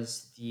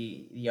because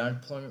the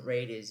unemployment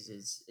rate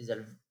is at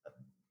a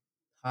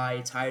high.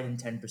 It's higher than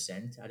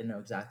 10%. I don't know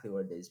exactly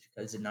what it is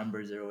because the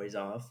numbers are always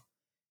off,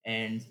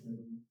 and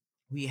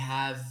we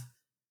have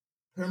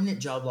permanent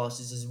job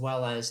losses as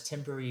well as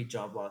temporary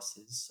job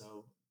losses.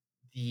 So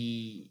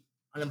the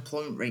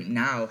unemployment rate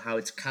now, how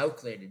it's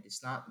calculated,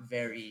 is not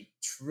very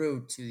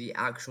true to the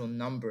actual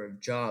number of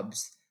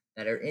jobs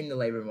that are in the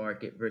labor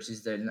market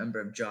versus the number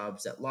of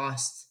jobs that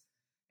lost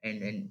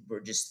and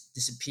were just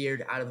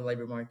disappeared out of the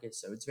labor market.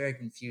 So it's very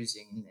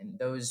confusing, and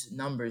those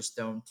numbers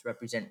don't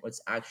represent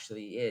what's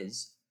actually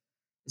is,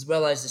 as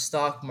well as the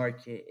stock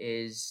market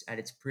is at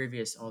its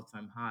previous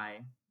all-time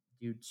high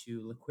due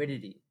to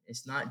liquidity.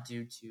 It's not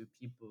due to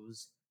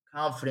people's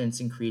confidence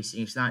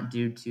increasing. It's not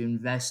due to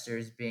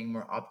investors being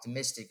more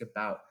optimistic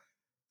about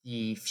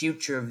the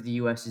future of the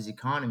US's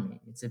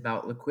economy. It's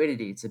about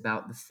liquidity. It's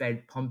about the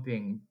Fed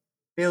pumping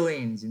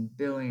billions and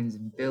billions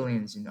and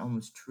billions and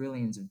almost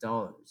trillions of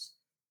dollars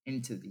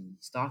into the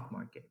stock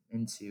market,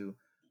 into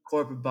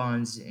corporate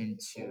bonds,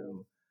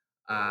 into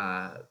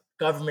uh,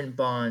 government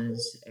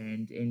bonds,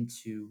 and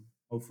into,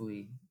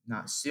 hopefully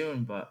not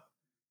soon, but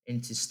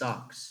into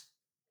stocks.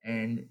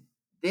 And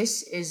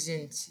this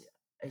isn't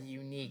a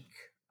unique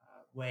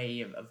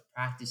way of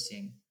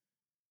practicing.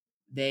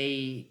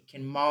 They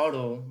can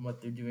model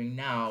what they're doing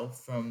now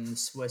from the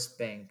Swiss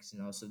banks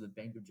and also the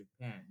Bank of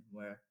Japan,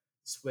 where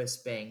Swiss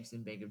banks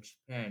and Bank of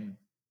Japan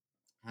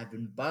have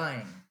been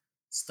buying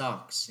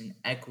stocks and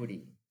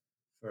equity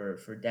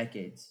for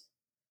decades.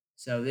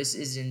 So this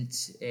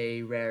isn't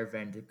a rare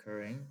event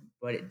occurring,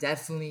 but it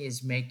definitely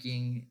is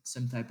making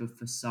some type of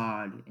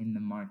facade in the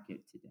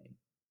market today.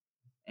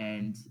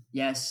 And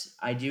yes,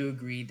 I do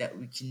agree that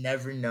we can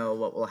never know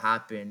what will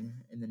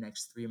happen in the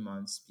next 3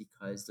 months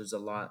because there's a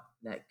lot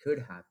that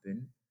could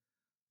happen.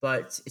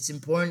 But it's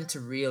important to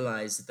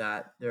realize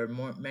that there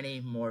are many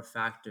more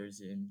factors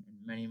and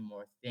many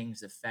more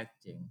things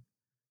affecting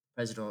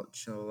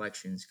presidential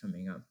elections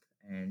coming up.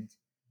 And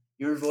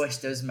your voice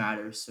does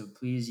matter, so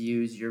please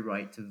use your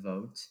right to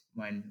vote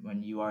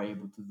when you are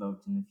able to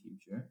vote in the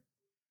future.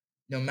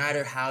 No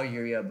matter how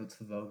you're able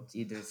to vote,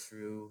 either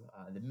through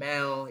the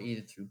mail,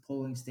 either through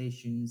polling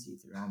stations,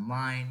 either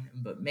online,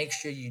 but make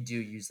sure you do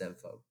use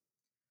that vote.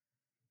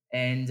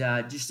 And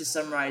just to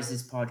summarize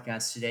this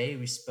podcast today,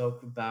 we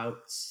spoke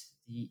about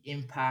the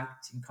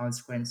impact and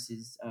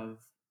consequences of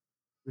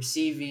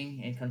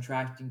receiving and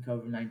contracting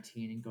COVID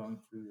 19 and going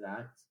through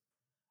that.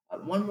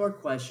 One more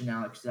question,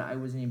 Alex, that I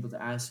wasn't able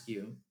to ask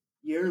you.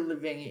 You're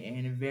living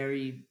in a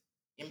very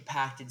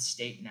impacted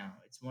state now.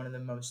 It's one of the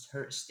most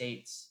hurt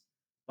states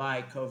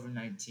by COVID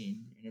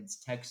 19, and it's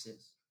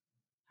Texas.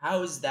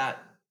 How is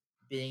that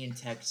being in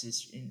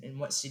Texas? In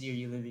what city are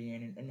you living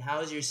in? And how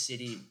is your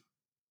city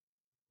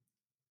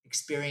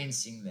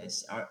experiencing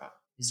this?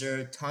 Is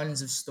there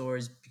tons of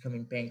stores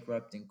becoming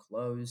bankrupt and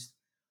closed?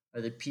 Are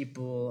the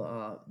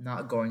people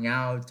not going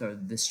out? Are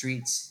the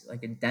streets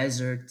like a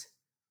desert?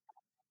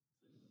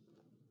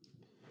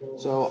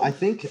 So I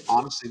think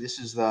honestly, this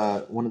is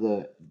the one of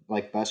the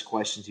like best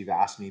questions you've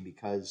asked me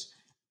because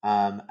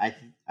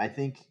I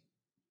think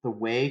the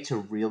way to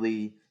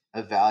really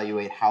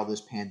evaluate how this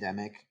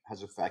pandemic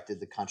has affected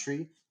the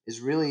country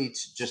is really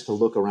just to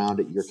look around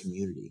at your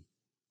community.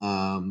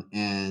 And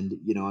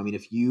I mean,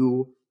 if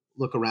you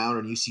look around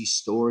and you see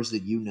stores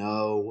that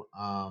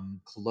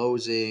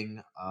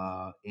closing,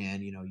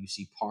 and you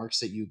see parks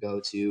that you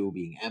go to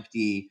being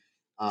empty,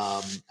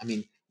 I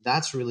mean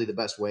that's really the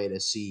best way to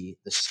see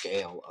the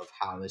scale of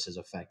how this has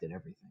affected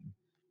everything.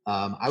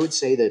 I would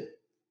say that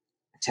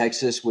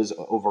Texas was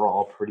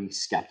overall pretty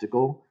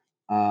skeptical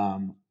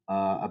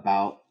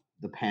about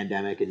the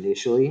pandemic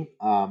initially,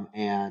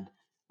 and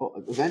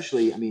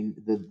eventually, I mean,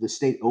 the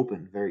state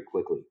opened very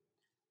quickly,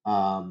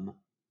 um,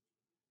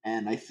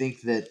 and I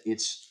think that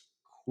its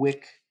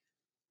quick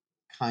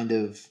kind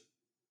of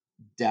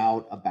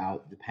doubt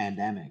about the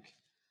pandemic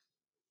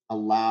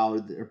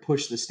allowed or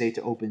pushed the state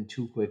to open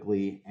too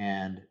quickly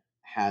and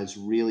has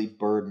really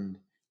burdened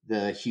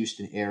the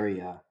Houston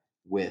area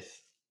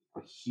with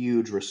a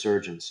huge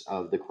resurgence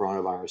of the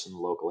coronavirus in the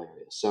local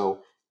area.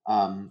 So,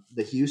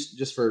 the Houston,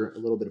 just for a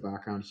little bit of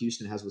background,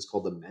 Houston has what's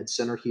called the Med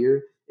Center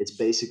here. It's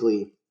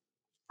basically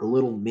a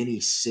little mini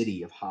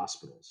city of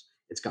hospitals.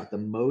 It's got the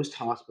most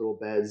hospital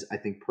beds, I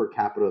think, per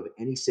capita of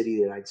any city in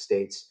the United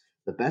States,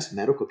 the best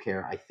medical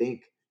care, I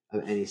think,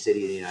 of any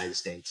city in the United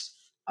States.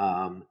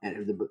 and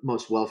the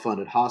most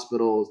well-funded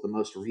hospitals, the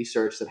most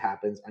research that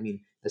happens. I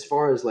mean, as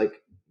far as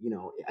like,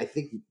 I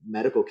think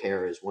medical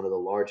care is one of the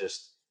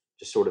largest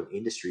just sort of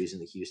industries in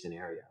the Houston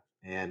area,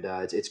 and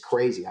it's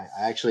crazy.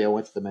 I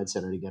went to the med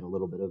center to get a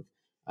little bit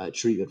of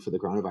treatment for the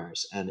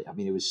coronavirus, and I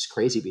mean, it was just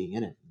crazy being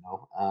in it.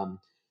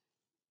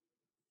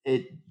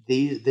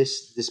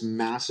 This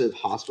massive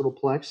hospital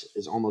plex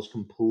is almost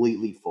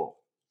completely full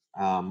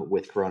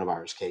with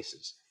coronavirus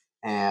cases,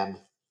 and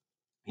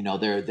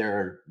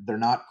they're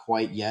not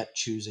quite yet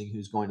choosing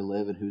who's going to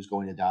live and who's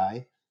going to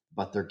die,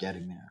 but they're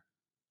getting there.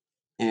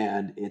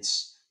 And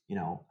it's,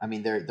 I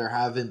mean, there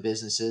have been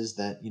businesses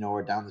that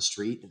are down the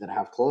street that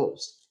have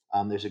closed.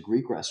 There's a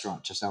Greek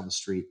restaurant just down the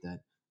street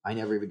that I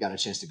never even got a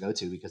chance to go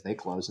to because they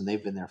closed and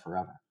they've been there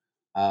forever.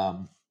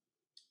 um,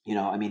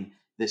 I mean,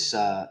 this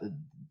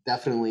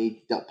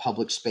definitely the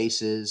public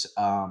spaces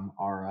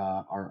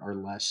are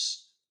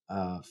less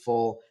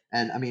full,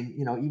 and I mean,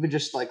 even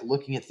just like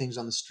looking at things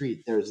on the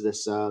street, there's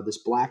this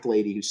black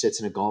lady who sits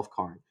in a golf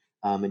cart,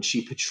 and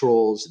she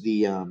patrols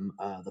the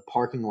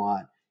parking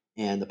lot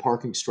and the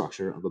parking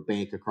structure of a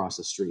bank across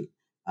the street.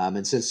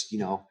 And since me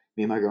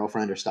and my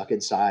girlfriend are stuck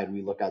inside,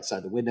 we look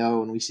outside the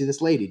window and we see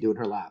this lady doing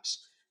her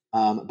laps.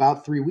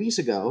 About 3 weeks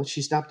ago,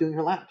 she stopped doing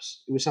her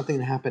laps. It was something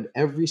that happened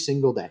every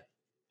single day.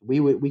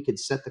 We could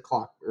set the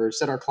clock or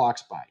set our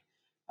clocks by.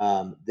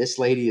 This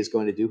lady is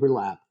going to do her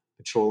lap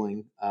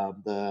patrolling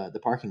the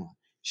parking lot.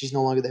 She's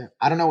no longer there.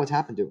 I don't know what's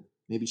happened to her.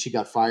 Maybe she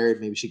got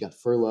fired. Maybe she got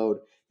furloughed.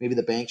 Maybe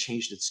the bank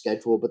changed its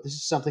schedule. But this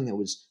is something that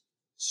was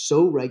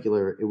so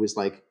regular. It was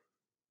like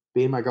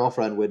me and my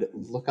girlfriend would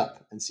look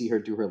up and see her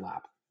do her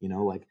lap.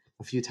 Like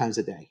a few times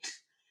a day.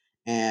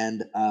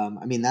 And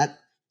I mean that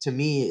to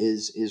me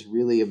is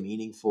really a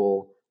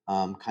meaningful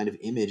kind of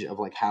image of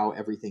like how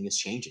everything is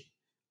changing.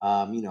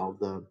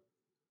 The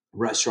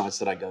restaurants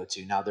that I go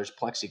to now, there's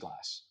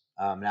plexiglass.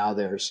 Now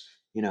there's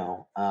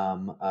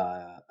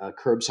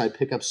curbside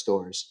pickup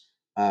stores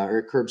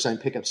or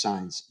curbside pickup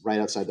signs right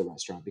outside the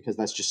restaurant because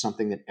that's just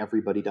something that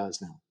everybody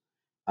does now.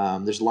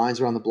 There's lines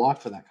around the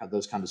block for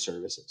those kind of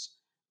services.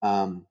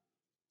 I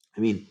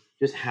mean,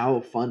 just how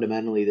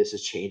fundamentally this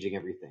is changing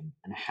everything,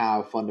 and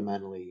how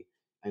fundamentally,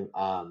 you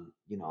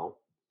know,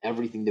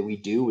 everything that we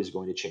do is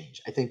going to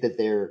change. I think that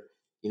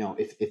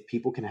if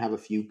people can have a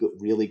few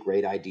really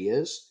great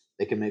ideas,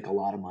 they can make a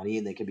lot of money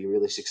and they can be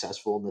really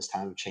successful in this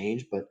time of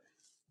change. But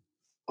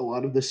a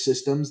lot of the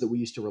systems that we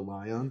used to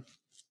rely on,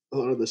 a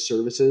lot of the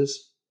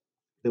services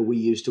that we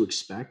used to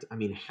expect, I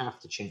mean, have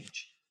to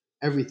change.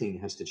 Everything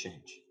has to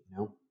change,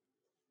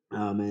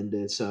 and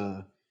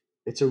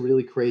it's a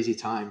really crazy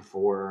time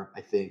for,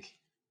 I think,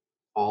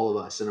 all of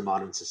us in a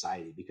modern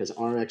society, because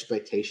our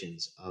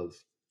expectations of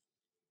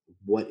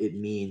what it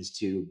means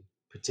to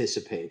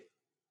participate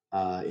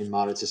in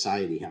modern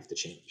society have to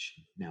change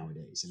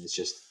nowadays. And it's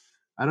just,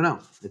 I don't know,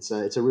 it's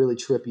a really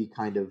trippy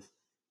kind of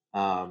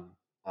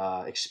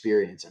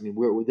experience. I mean,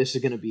 this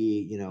is going to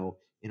be,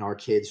 in our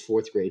kids'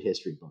 fourth grade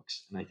history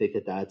books, and I think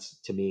that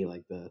that's, to me,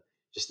 like the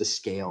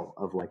scale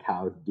of like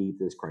how deep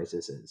this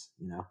crisis is.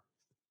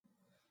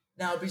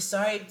 Now,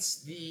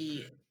 besides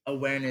the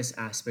awareness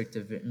aspect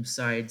of it, and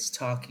besides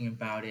talking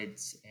about it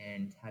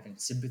and having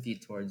sympathy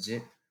towards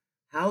it,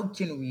 how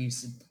can we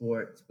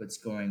support what's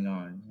going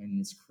on in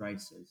this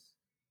crisis?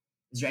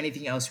 Is there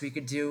anything else we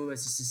could do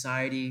as a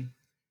society,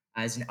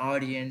 as an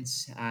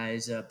audience,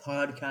 as a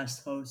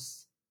podcast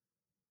host?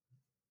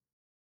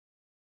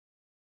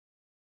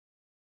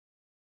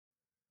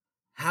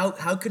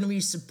 How can we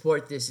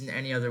support this in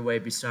any other way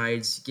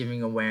besides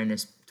giving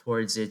awareness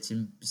towards it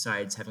and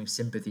besides having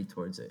sympathy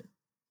towards it?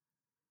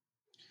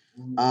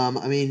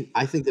 I mean,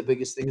 I think the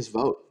biggest thing is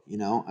vote.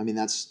 I mean,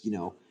 that's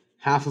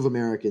half of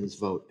Americans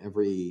vote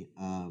every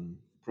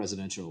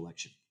presidential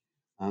election.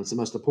 It's the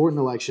most important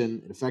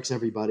election. It affects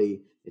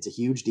everybody. It's a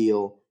huge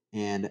deal,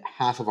 and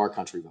half of our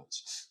country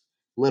votes,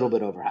 a little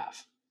bit over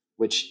half,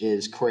 which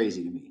is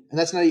crazy to me. And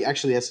that's not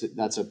actually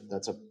that's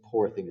a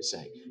poor thing to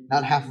say.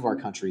 Not half of our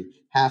country,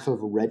 half of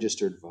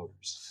registered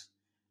voters.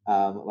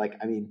 Like,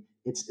 I mean,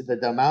 it's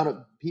the amount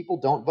of people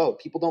don't vote.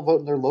 People don't vote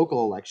in their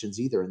local elections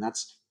either, and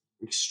that's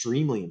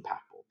extremely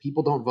impactful.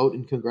 People don't vote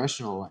in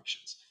congressional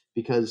elections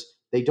because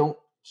they don't.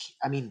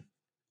 I mean,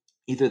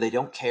 either they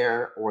don't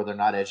care or they're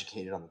not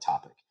educated on the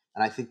topic.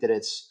 And I think that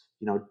it's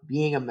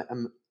being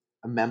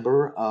a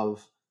member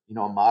of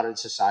a modern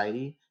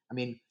society. I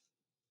mean,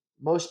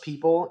 most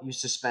people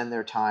used to spend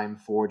their time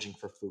foraging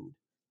for food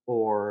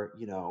or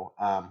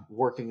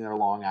working their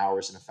long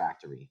hours in a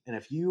factory. And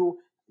if you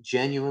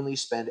genuinely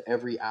spend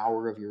every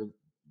hour of your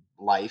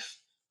life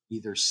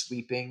either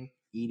sleeping,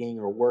 eating,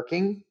 or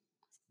working,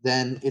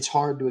 then it's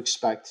hard to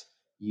expect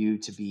you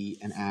to be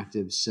an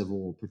active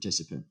civil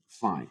participant.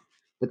 Fine.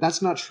 But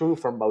that's not true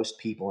for most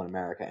people in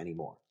America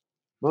anymore.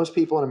 Most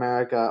people in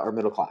America are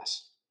middle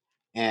class.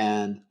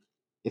 And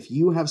if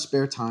you have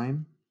spare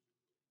time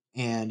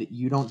and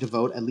you don't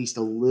devote at least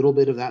a little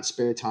bit of that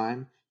spare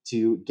time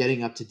to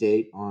getting up to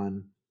date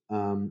on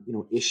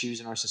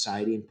issues in our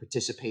society and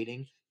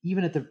participating,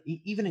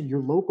 even in your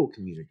local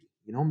community,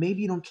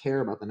 maybe you don't care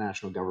about the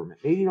national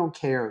government, maybe you don't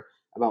care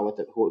about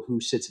who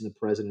sits in the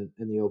president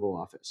in the Oval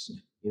Office.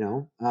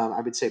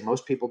 I would say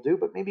most people do,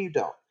 but maybe you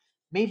don't.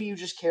 Maybe you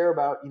just care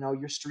about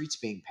your streets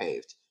being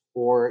paved,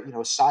 or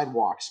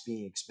sidewalks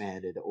being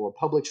expanded, or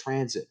public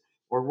transit,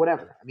 or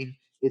whatever. I mean,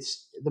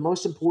 it's the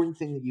most important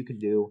thing that you can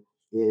do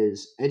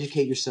is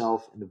educate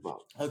yourself and to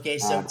vote. Okay,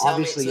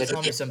 Obviously,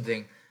 tell me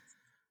something.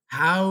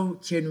 How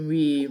can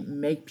we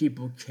make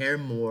people care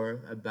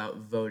more about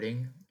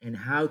voting, and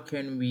how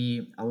can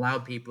we allow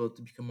people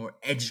to become more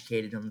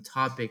educated on the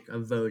topic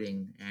of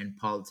voting and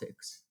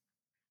politics?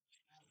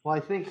 Well, I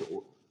think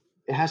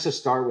it has to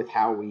start with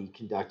how we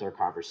conduct our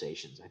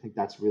conversations. I think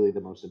that's really the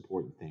most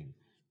important thing.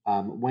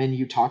 When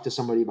you talk to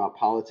somebody about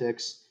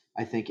politics,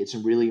 I think it's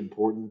really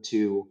important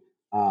to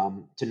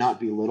not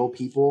belittle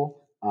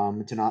people,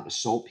 to not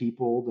assault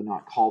people, to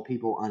not call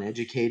people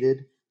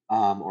uneducated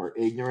or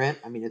ignorant.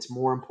 I mean, it's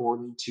more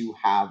important to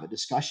have a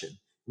discussion.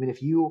 I mean,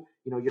 if you're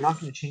not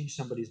going to change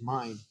somebody's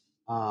mind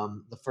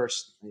in the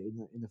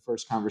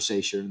first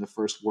conversation, in the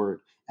first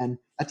word, and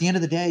at the end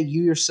of the day,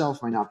 you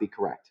yourself might not be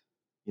correct.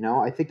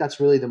 I think that's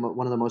really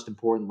one of the most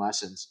important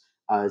lessons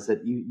is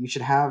that you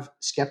should have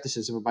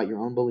skepticism about your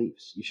own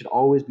beliefs. You should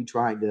always be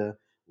trying to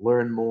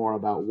learn more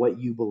about what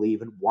you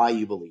believe and why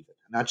you believe it,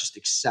 and not just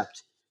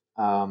accept,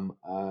 kind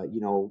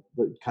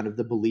of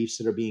the beliefs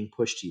that are being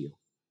pushed to you,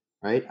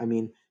 right? I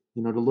mean,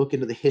 to look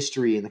into the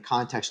history and the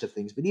context of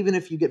things. But even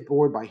if you get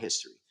bored by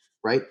history,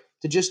 right,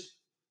 to just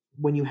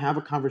when you have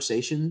a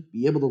conversation,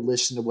 be able to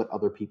listen to what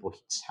other people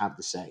have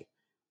to say,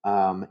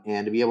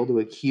 and to be able to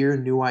hear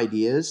new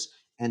ideas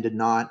and to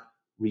not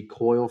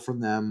recoil from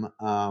them,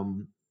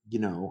 and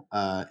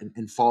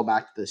fall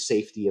back to the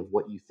safety of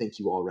what you think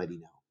you already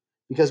know.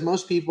 Because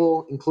most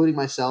people, including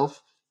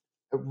myself,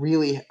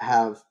 really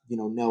have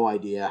no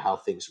idea how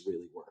things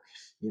really work.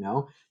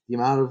 The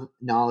amount of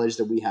knowledge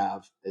that we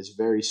have is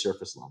very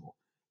surface level,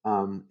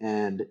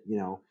 and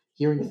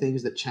hearing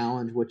things that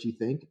challenge what you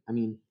think, I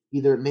mean,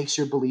 either it makes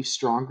your belief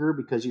stronger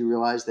because you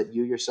realize that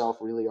you yourself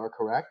really are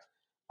correct,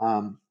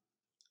 um,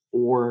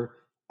 or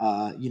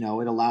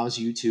it allows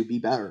you to be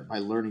better by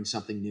learning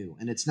something new.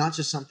 And it's not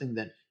just something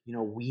that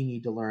we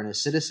need to learn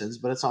as citizens,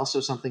 but it's also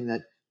something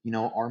that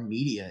our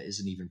media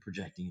isn't even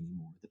projecting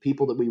anymore. The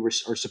people that we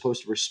are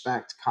supposed to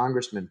respect,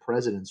 congressmen,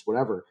 presidents,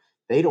 whatever,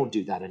 they don't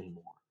do that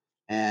anymore.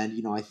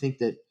 And I think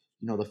that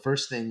the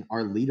first thing,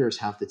 our leaders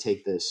have to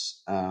take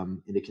this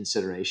into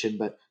consideration.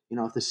 But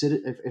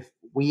if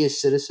we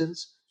as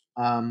citizens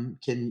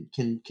can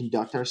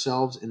conduct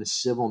ourselves in a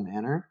civil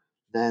manner,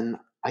 then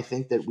I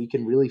think that we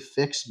can really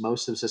fix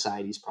most of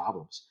society's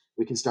problems.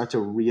 We can start to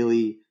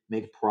really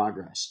make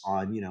progress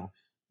on,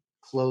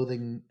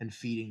 clothing and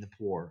feeding the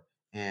poor,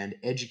 and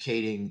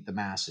educating the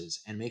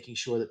masses, and making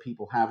sure that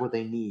people have what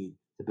they need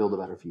to build a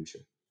better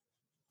future.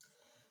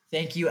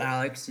 Thank you,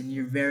 Alex. And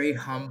you're very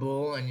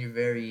humble and you're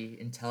very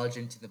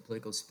intelligent in the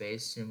political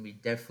space. And we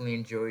definitely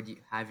enjoyed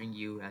having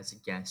you as a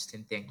guest.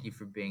 And thank you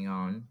for being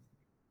on.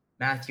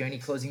 Matthew, any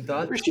closing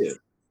thoughts? Appreciate it.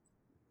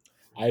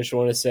 I just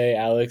want to say,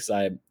 Alex,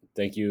 I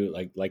thank you.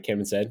 Like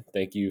Cameron said,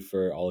 thank you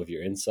for all of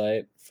your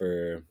insight,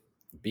 for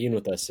being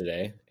with us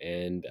today,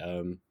 and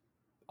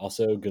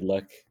also good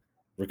luck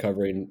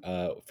recovering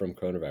from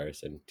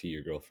coronavirus, and to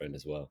your girlfriend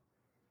as well.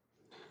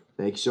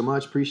 Thank you so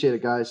much. Appreciate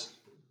it, guys.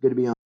 Good to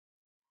be on.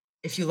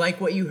 If you like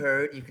what you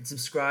heard, you can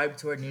subscribe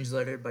to our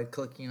newsletter by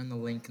clicking on the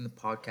link in the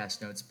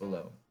podcast notes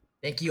below.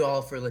 Thank you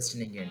all for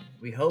listening in.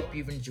 We hope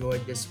you've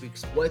enjoyed this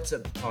week's What's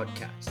Up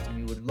podcast, and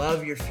we would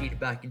love your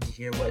feedback and to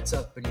hear what's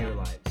up in your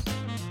lives.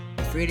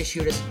 Feel free to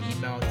shoot us an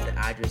email to the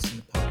address in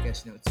the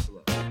podcast notes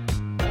below.